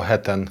 vádlottból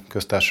 7-en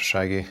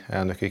köztársasági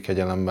elnöki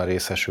kegyelemben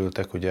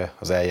részesültek ugye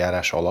az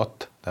eljárás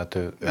alatt, tehát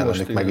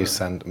ellenük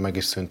meg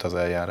is szűnt az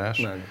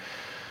eljárás. Meg.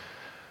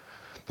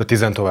 De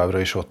 10 továbbra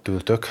is ott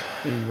ültök.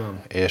 Így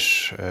van.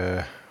 És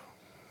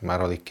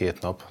már alig 2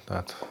 nap,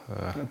 tehát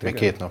hát még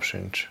 2 nap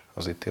sincs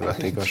az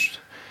ítélet, igaz?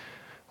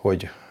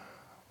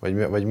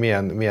 Vagy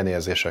milyen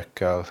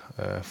érzésekkel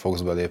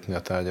fogsz belépni a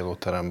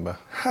tárgyalóterembe?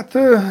 Hát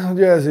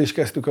ugye ezzel is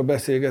kezdtük a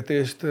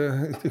beszélgetést,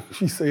 és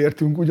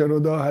visszaértünk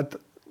ugyanoda, hát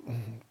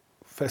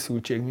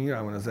feszültség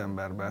nyilván van az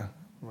emberben,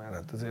 mert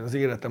hát azért az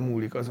élete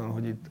múlik azon,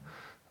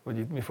 hogy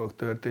itt mi fog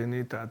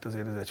történni, tehát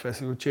azért ez egy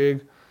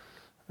feszültség,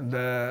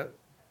 de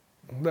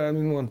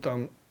mint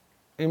mondtam,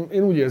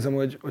 én úgy érzem,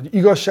 hogy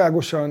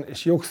igazságosan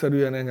és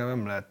jogszerűen engem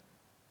nem lehet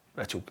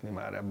becsukni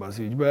már ebbe az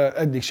ügybe.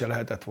 Eddig se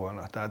lehetett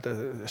volna. Tehát ez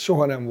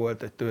soha nem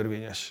volt egy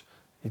törvényes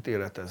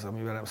ítélet ez,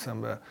 ami velem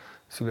szemben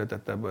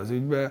született ebbe az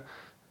ügybe.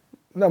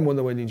 Nem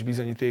mondom, hogy nincs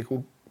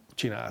bizonyítékuk,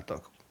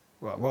 csináltak.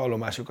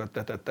 Vallomásokat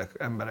tetettek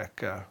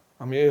emberekkel,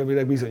 ami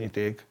elvileg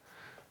bizonyíték.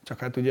 Csak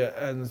hát ugye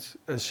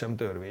ez sem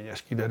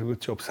törvényes,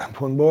 kiderült sok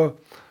szempontból.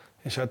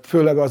 És hát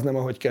főleg az nem,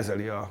 ahogy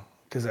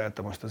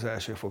kezelte most az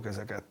első fok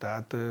ezeket.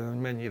 Tehát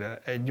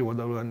mennyire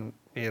egyoldalúan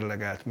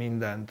mérlegelt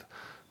mindent,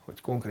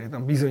 hogy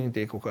konkrétan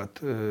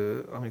bizonyítékokat,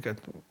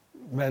 amiket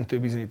mentő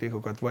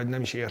bizonyítékokat vagy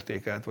nem is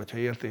értékelt, vagy ha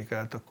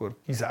értékelt, akkor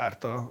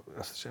kizárta,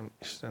 azt sem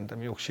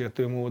szerintem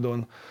jogsértő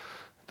módon.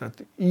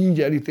 Tehát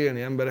így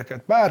elítélni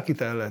embereket,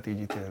 bárkit el lehet így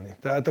ítélni.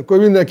 Tehát akkor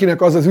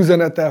mindenkinek az az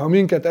üzenete, ha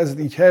minket ezt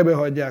így helybe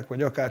hagyják,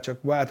 vagy akár csak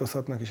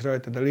változhatnak is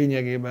rajta, de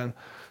lényegében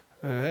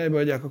helybe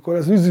hagyják, akkor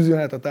az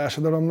üzenet a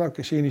társadalomnak,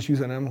 és én is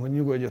üzenem, hogy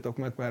nyugodjatok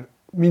meg, mert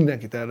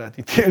mindenkit el lehet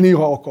ítélni,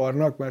 ha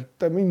akarnak, mert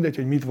te mindegy,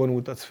 hogy mit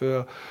vonultatsz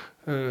föl,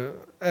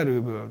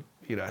 erőből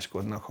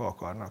íráskodnak, ha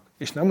akarnak.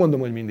 És nem mondom,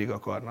 hogy mindig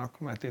akarnak,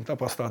 mert én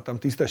tapasztaltam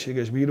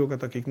tisztességes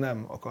bírókat, akik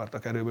nem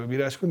akartak erőből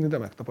bíráskodni, de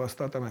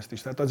megtapasztaltam ezt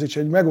is. Tehát az is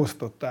egy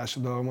megosztott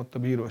társadalom ott a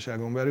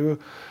bíróságon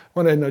belül.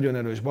 Van egy nagyon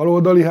erős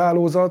baloldali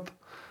hálózat,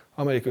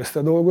 amelyik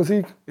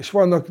összedolgozik, és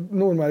vannak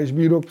normális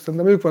bírók,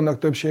 szerintem ők vannak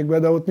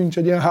többségben, de ott nincs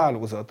egy ilyen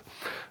hálózat.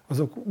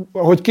 Azok,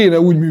 ahogy kéne,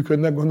 úgy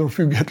működnek, gondolom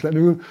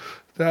függetlenül.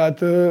 Tehát,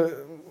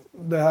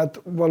 de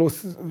hát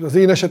valószínűleg az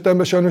én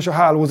esetemben sajnos a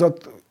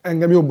hálózat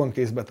engem jobban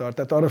kézbe tart.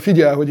 Tehát arra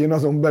figyel, hogy én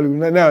azon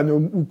belül,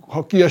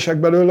 ha kiesek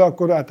belőle,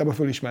 akkor általában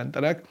föl is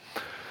mentenek.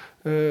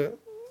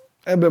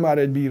 Ebben már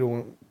egy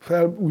bíró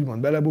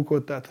úgymond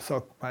belebukott, tehát a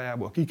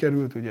szakmájából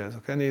kikerült, ugye ez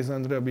a Kenéz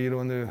Andrea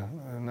bírónő,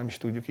 nem is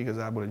tudjuk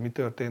igazából, hogy mi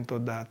történt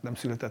ott, de hát nem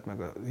született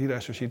meg az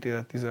írásos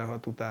ítélet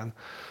 16 után.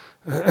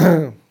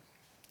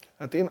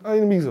 Hát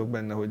én bízok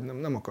benne, hogy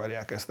nem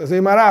akarják ezt.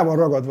 Ezért már rá van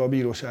ragadva a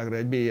bíróságra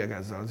egy bélyeg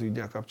ezzel az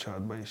üggyel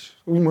kapcsolatban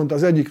is. Úgy mondta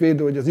az egyik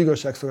védő, hogy az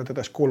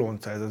igazságszolgáltatás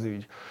kolonca ez az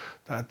ügy.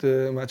 Tehát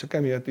már csak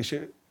emiatt is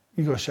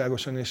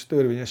igazságosan és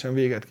törvényesen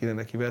véget kéne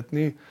neki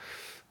vetni,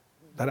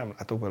 de nem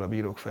látok bele a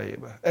bírók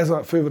fejébe. Ez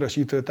a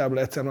fővörösítőtábla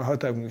egyszerűen a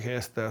hatályunk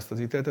helyezte azt az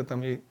ítéletet,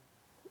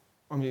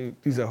 ami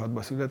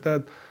 16-ban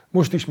született.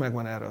 Most is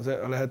megvan erre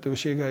a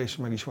lehetősége, és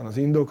meg is van az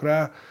indok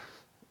rá,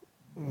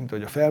 mint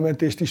hogy a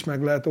felmentést is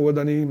meg lehet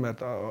oldani,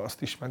 mert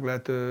azt is meg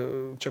lehet,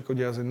 csak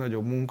ugye az egy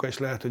nagyobb munka, és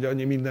lehet, hogy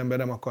annyi mindenben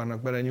nem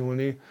akarnak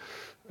belenyúlni,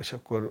 és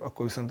akkor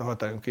viszont a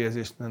hatályunk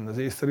kijelzés lenne az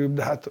észszerűbb,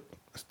 de hát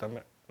aztán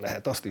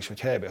lehet azt is, hogy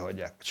helybe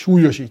hagyják,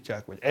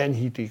 súlyosítják, vagy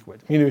enyhítik, vagy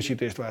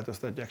minősítést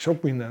változtatják,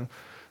 sok minden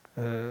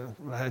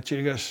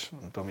lehetséges,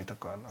 nem tudom, mit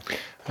akarnak.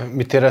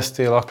 Mit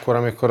éreztél akkor,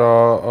 amikor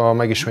a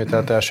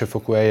megismételt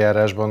elsőfokú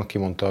eljárásban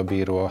kimondta a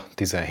bíró a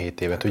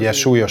 17 évet? Hát ugye ez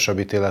súlyosabb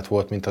ítélet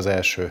volt, mint az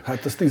első.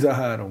 Hát az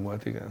 13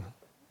 volt, igen.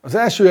 Az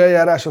első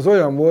eljárás az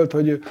olyan volt,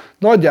 hogy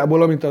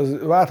nagyjából, amit az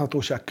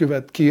válthatóság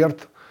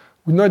kért,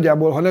 úgy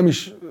nagyjából, ha nem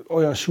is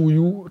olyan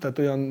súlyú, tehát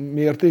olyan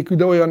mértékű,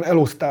 de olyan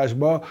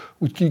elosztásba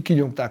úgy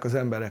kinyomták az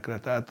emberekre.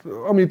 Tehát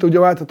amit ugye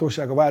a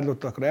válthatóság a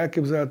vádlottakra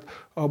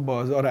elképzelt, abba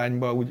az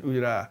arányba úgy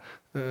rá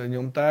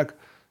nyomták.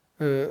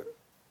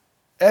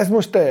 Ez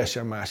most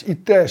teljesen más.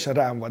 Itt teljesen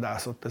rám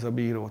vadászott ez a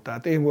bíró.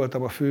 Tehát én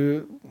voltam a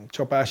fő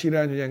csapás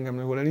irány, hogy engem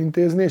jól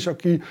elintézni, és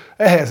aki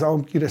ehhez,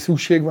 amire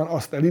szükség van,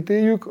 azt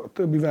elítéljük, a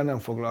többivel nem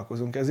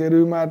foglalkozunk. Ezért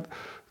ő már,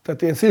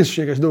 tehát ilyen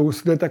szélsőséges dolgok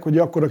születek, hogy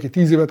akkor, aki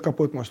 10 évet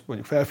kapott, most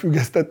mondjuk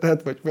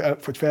felfüggesztettet,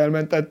 vagy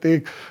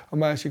felmentették a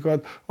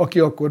másikat, aki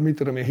akkor, mit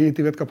tudom én, 7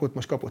 évet kapott,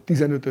 most kapott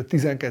 15-öt,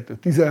 12-t,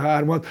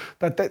 13-at,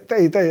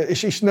 tehát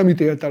és nem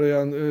ítélt el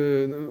olyan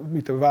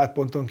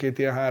vádpontonként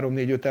ilyen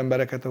 3-4-5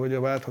 embereket, ahogy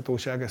a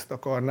vádhatóság ezt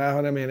akarná,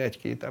 hanem én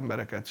 1-2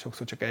 embereket,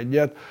 sokszor csak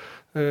egyet,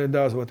 de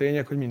az volt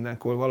lényeg, hogy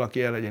mindenkor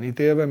valaki el legyen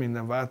ítélve,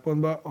 minden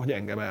vádpontban, hogy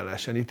engem el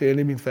lehessen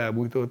ítélni, mint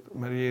felbújtott,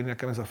 mert én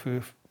nekem ez a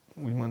fő,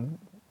 úgymond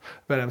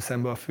velem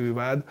szembe a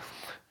fővád,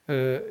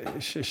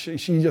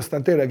 és így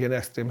aztán tényleg ilyen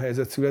extrém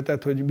helyzet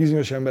született, hogy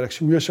bizonyos emberek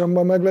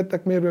súlyosabban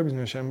meglettek mérve,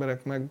 bizonyos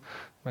emberek meg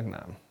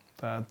nem.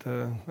 Tehát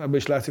ebből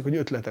is látszik, hogy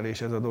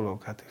ötletelés ez a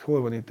dolog. Hát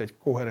hol van itt egy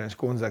koherens,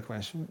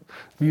 konzekvens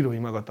bírói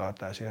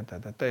magatartás, érted?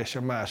 Tehát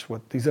teljesen más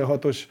volt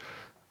 16-os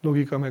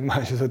logika, meg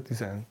más ez a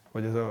 10,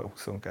 vagy ez a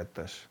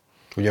 22-es.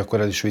 Ugye akkor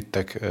el is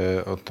vittek,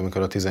 ott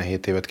amikor a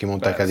 17 évet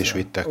kimondták, persze, el is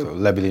vittek,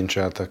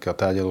 lebilincseltek a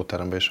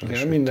tárgyalóterembe, és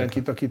igen,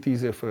 mindenkit, aki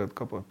 10 év fölött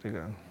kapott,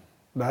 igen.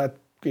 De hát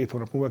 2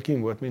 hónap múlva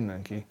kim volt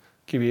mindenki,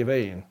 kivéve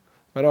én.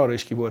 Mert arra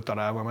is ki volt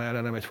találva, mert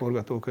ellenem egy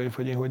forgatókönyv,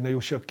 hogy én hogy ne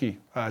jussak ki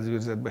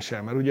házőrzetbe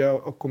sem. Mert ugye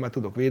akkor már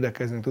tudok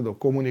védekezni, tudok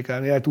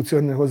kommunikálni, el tudsz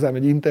jönni hozzám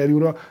egy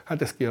interjúra,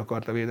 hát ezt ki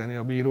akarta védeni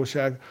a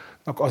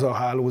bíróságnak az a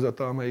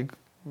hálózata, amelyik,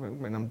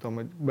 meg nem tudom,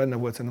 hogy benne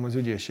volt szerintem az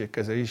ügyészség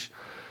keze is,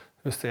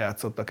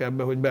 összejátszottak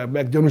ebbe, hogy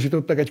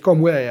meggyanúsítottak egy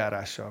kamu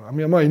eljárással,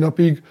 ami a mai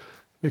napig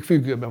még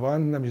függőben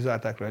van, nem is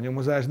zárták le a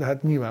nyomozást, de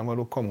hát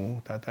nyilvánvaló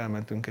kamu, tehát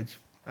elmentünk egy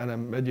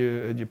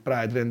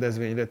Pride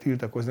rendezvényre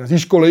tiltakozni. Az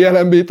iskola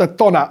jelenbé,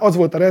 tehát az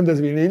volt a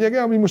rendezvény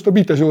lényege, ami most a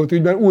Bite Zsolt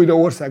ügyben újra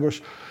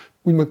országos,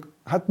 úgymond,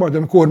 hát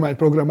majdnem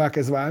kormányprogrammá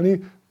kezd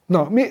válni.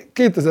 Na, mi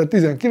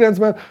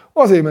 2019-ben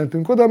azért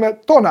mentünk oda,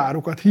 mert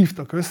tanárokat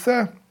hívtak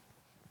össze,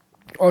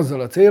 azzal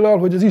a céllal,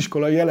 hogy az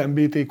iskolai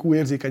LMBTQ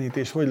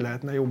érzékenyítés hogy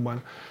lehetne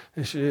jobban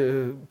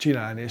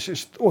csinálni.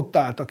 És ott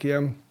álltak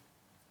ilyen,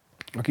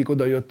 akik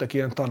oda jöttek,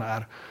 ilyen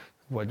tanár,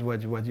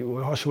 vagy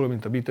hasonló,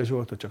 mint a Bite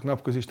Zsolt, csak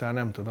napközistár,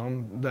 nem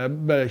tudom, de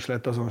bele is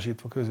lett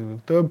azonosítva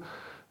közülük több.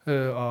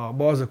 A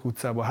Balzak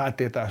utcában, a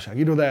háttértárság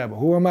irodájába,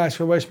 hova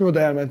máshova, és mi oda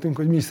elmentünk,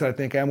 hogy mi is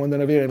szeretnénk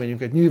elmondani a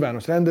véleményünket.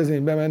 Nyilvános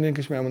rendezvényt bemennénk,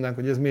 és elmondanánk,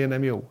 hogy ez miért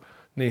nem jó.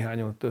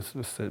 Néhány ott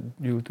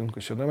összegyűltünk,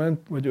 és oda ment,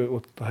 vagy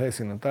ott a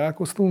helyszínen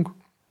találkoztunk.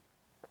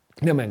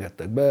 Nem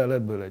engedtek be,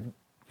 lett belőle egy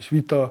kis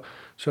vita,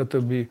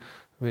 stb.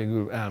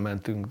 Végül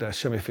elmentünk, de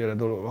semmiféle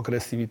dolog,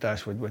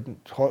 agresszivitás, vagy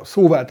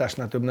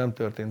szóváltásnál több nem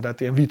történt,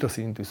 tehát ilyen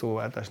vitaszintű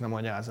szóváltás, nem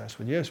anyázás,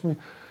 vagy ilyesmi.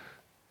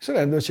 És a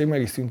rendőrség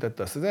meg is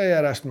szüntette azt az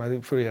eljárást, már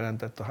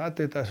följelentett a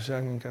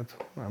háttértársaság minket,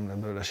 nem lett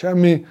belőle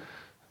semmi.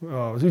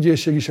 Az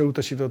ügyészség is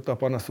elutasította a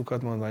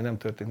panaszukat, mondva, hogy nem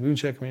történt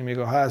bűncselekmény, még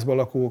a házba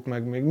lakók,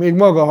 meg még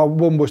maga, ha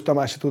Bombos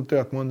Tamás tudta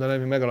olyat mondani,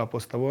 ami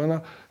megalapozta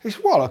volna, és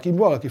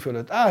valaki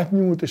fölött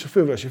átnyúlt, és a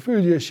fővárosi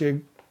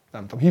főügyészség,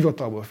 nem tudom,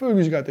 hivatalból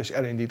fölvizsgált, és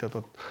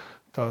elindítatott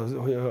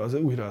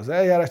újra az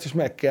eljárást, és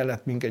meg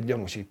kellett minket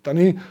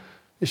gyanúsítani,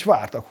 és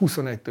vártak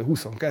 21-től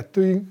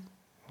 22-ig,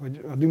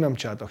 hogy addig nem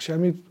csináltak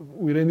semmit,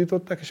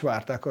 újraindították, és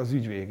várták az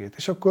ügy végét.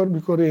 És akkor,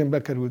 mikor én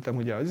bekerültem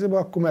ugye az izébe,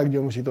 akkor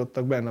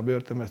meggyanúsítottak benne a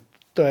börtönbe,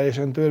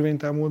 teljesen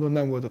törvénytelen módon,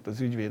 nem volt ott az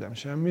ügyvédem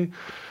semmi,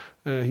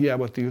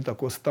 hiába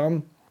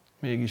tiltakoztam,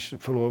 mégis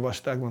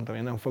felolvasták, mondtam,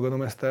 én nem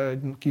fogadom ezt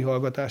egy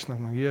kihallgatásnak,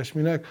 meg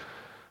ilyesminek.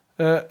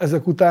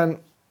 Ezek után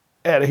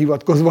erre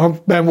hivatkozva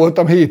benn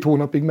voltam 7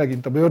 hónapig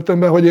megint a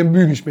börtönben, hogy én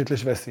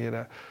bűnismétlés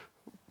veszélyre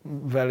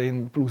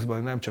velén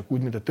pluszban nem csak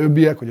úgy, mint a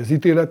többiek, hogy az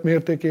ítélet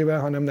mértékével,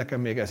 hanem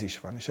nekem még ez is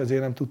van. És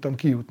ezért nem tudtam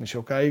kijutni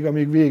sokáig,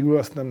 amíg végül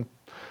azt nem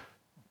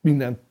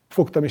mindent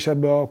fogtam, és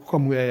ebbe a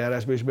kamu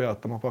eljárásba is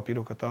beadtam a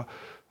papírokat a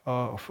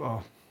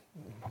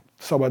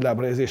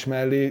szabadlábra helyezés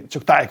mellé,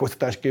 csak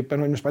tájékoztatásképpen,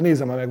 hogy most már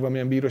nézem meg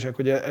valamilyen bíróság,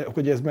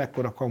 hogy ez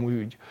mekkora kamu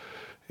ügy.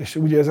 És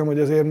úgy érzem, hogy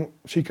azért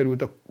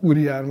sikerült a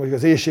Kúrián, vagy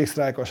az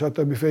éhségsztrájkkal,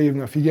 stb. Felhívni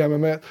a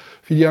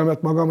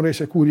figyelmet magamra, és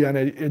a Kúrián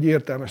egy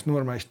értelmes,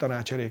 normális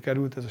tanács elé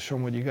került, ez a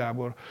Somogyi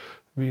Gábor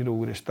bíró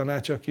úr és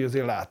tanács, aki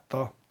azért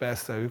látta,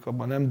 persze ők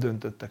abban nem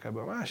döntöttek ebbe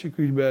a másik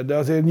ügybe, de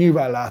azért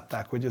nyilván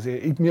látták, hogy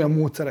azért itt milyen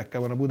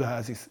módszerekkel van a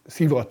Budaházi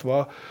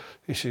szivatva,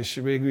 és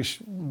végül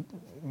is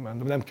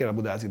nem kell a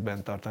Budaházit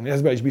bent tartani.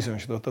 Ez be is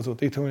bizonyosodott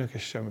azóta itt vagyok,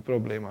 és semmi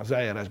probléma. Az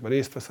eljárásban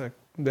részt veszek,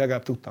 de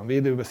legalább tudtam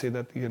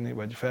védőbeszédet írni,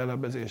 vagy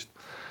fellebbezést.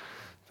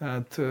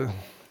 Tehát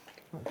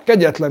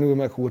kegyetlenül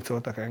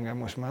meghurcoltak engem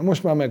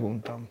most már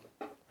meguntam.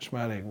 Most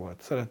már elég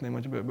volt. Szeretném,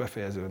 hogy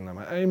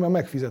befejeződne. Én már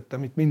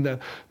megfizettem itt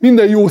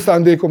minden jó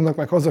szándékomnak,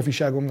 meg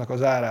hazafiságomnak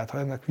az árát.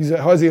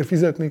 Ha azért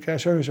fizetni kell,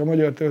 sajnos a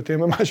magyar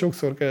történelemben már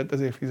sokszor kellett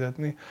ezért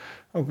fizetni,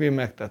 akkor én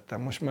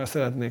megtettem. Most már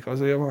szeretnék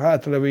azért a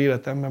hátralevő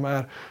életemben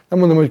már, nem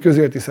mondom, hogy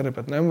közéleti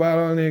szerepet nem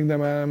vállalnék, de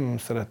már nem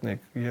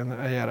szeretnék ilyen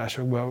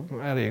eljárásokban,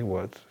 elég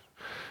volt.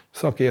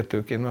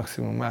 Szakértőként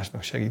maximum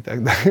másnak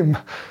segítek, de én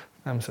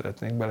nem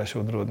szeretnék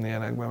belesodródni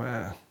ilyenekbe,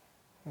 mert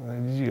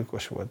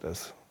gyilkos volt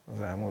ez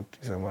az elmúlt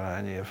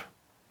 10-valahány év.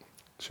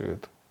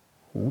 Sőt,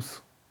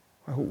 20.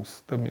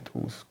 20, több mint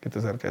 20,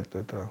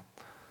 2002-től.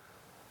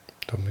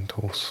 Több mint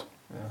 20.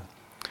 Ja.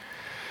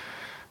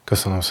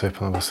 Köszönöm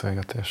szépen a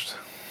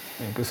beszélgetést.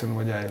 Én köszönöm,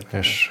 hogy eljöttél.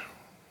 És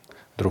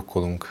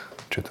drukkolunk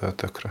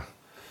csütörtökre.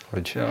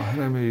 Hogy ja,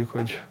 reméljük,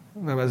 hogy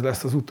nem ez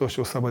lesz az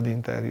utolsó szabad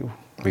interjú.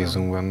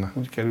 bízunk benne.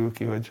 Úgy kerül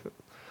ki, hogy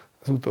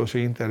az utolsó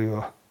interjú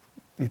a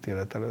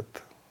ítélet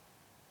előtt.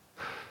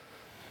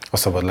 A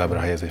szabad lábra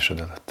helyezésed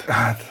előtt.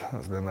 Hát,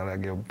 az lenne a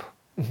legjobb.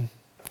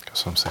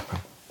 Köszönöm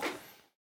szépen.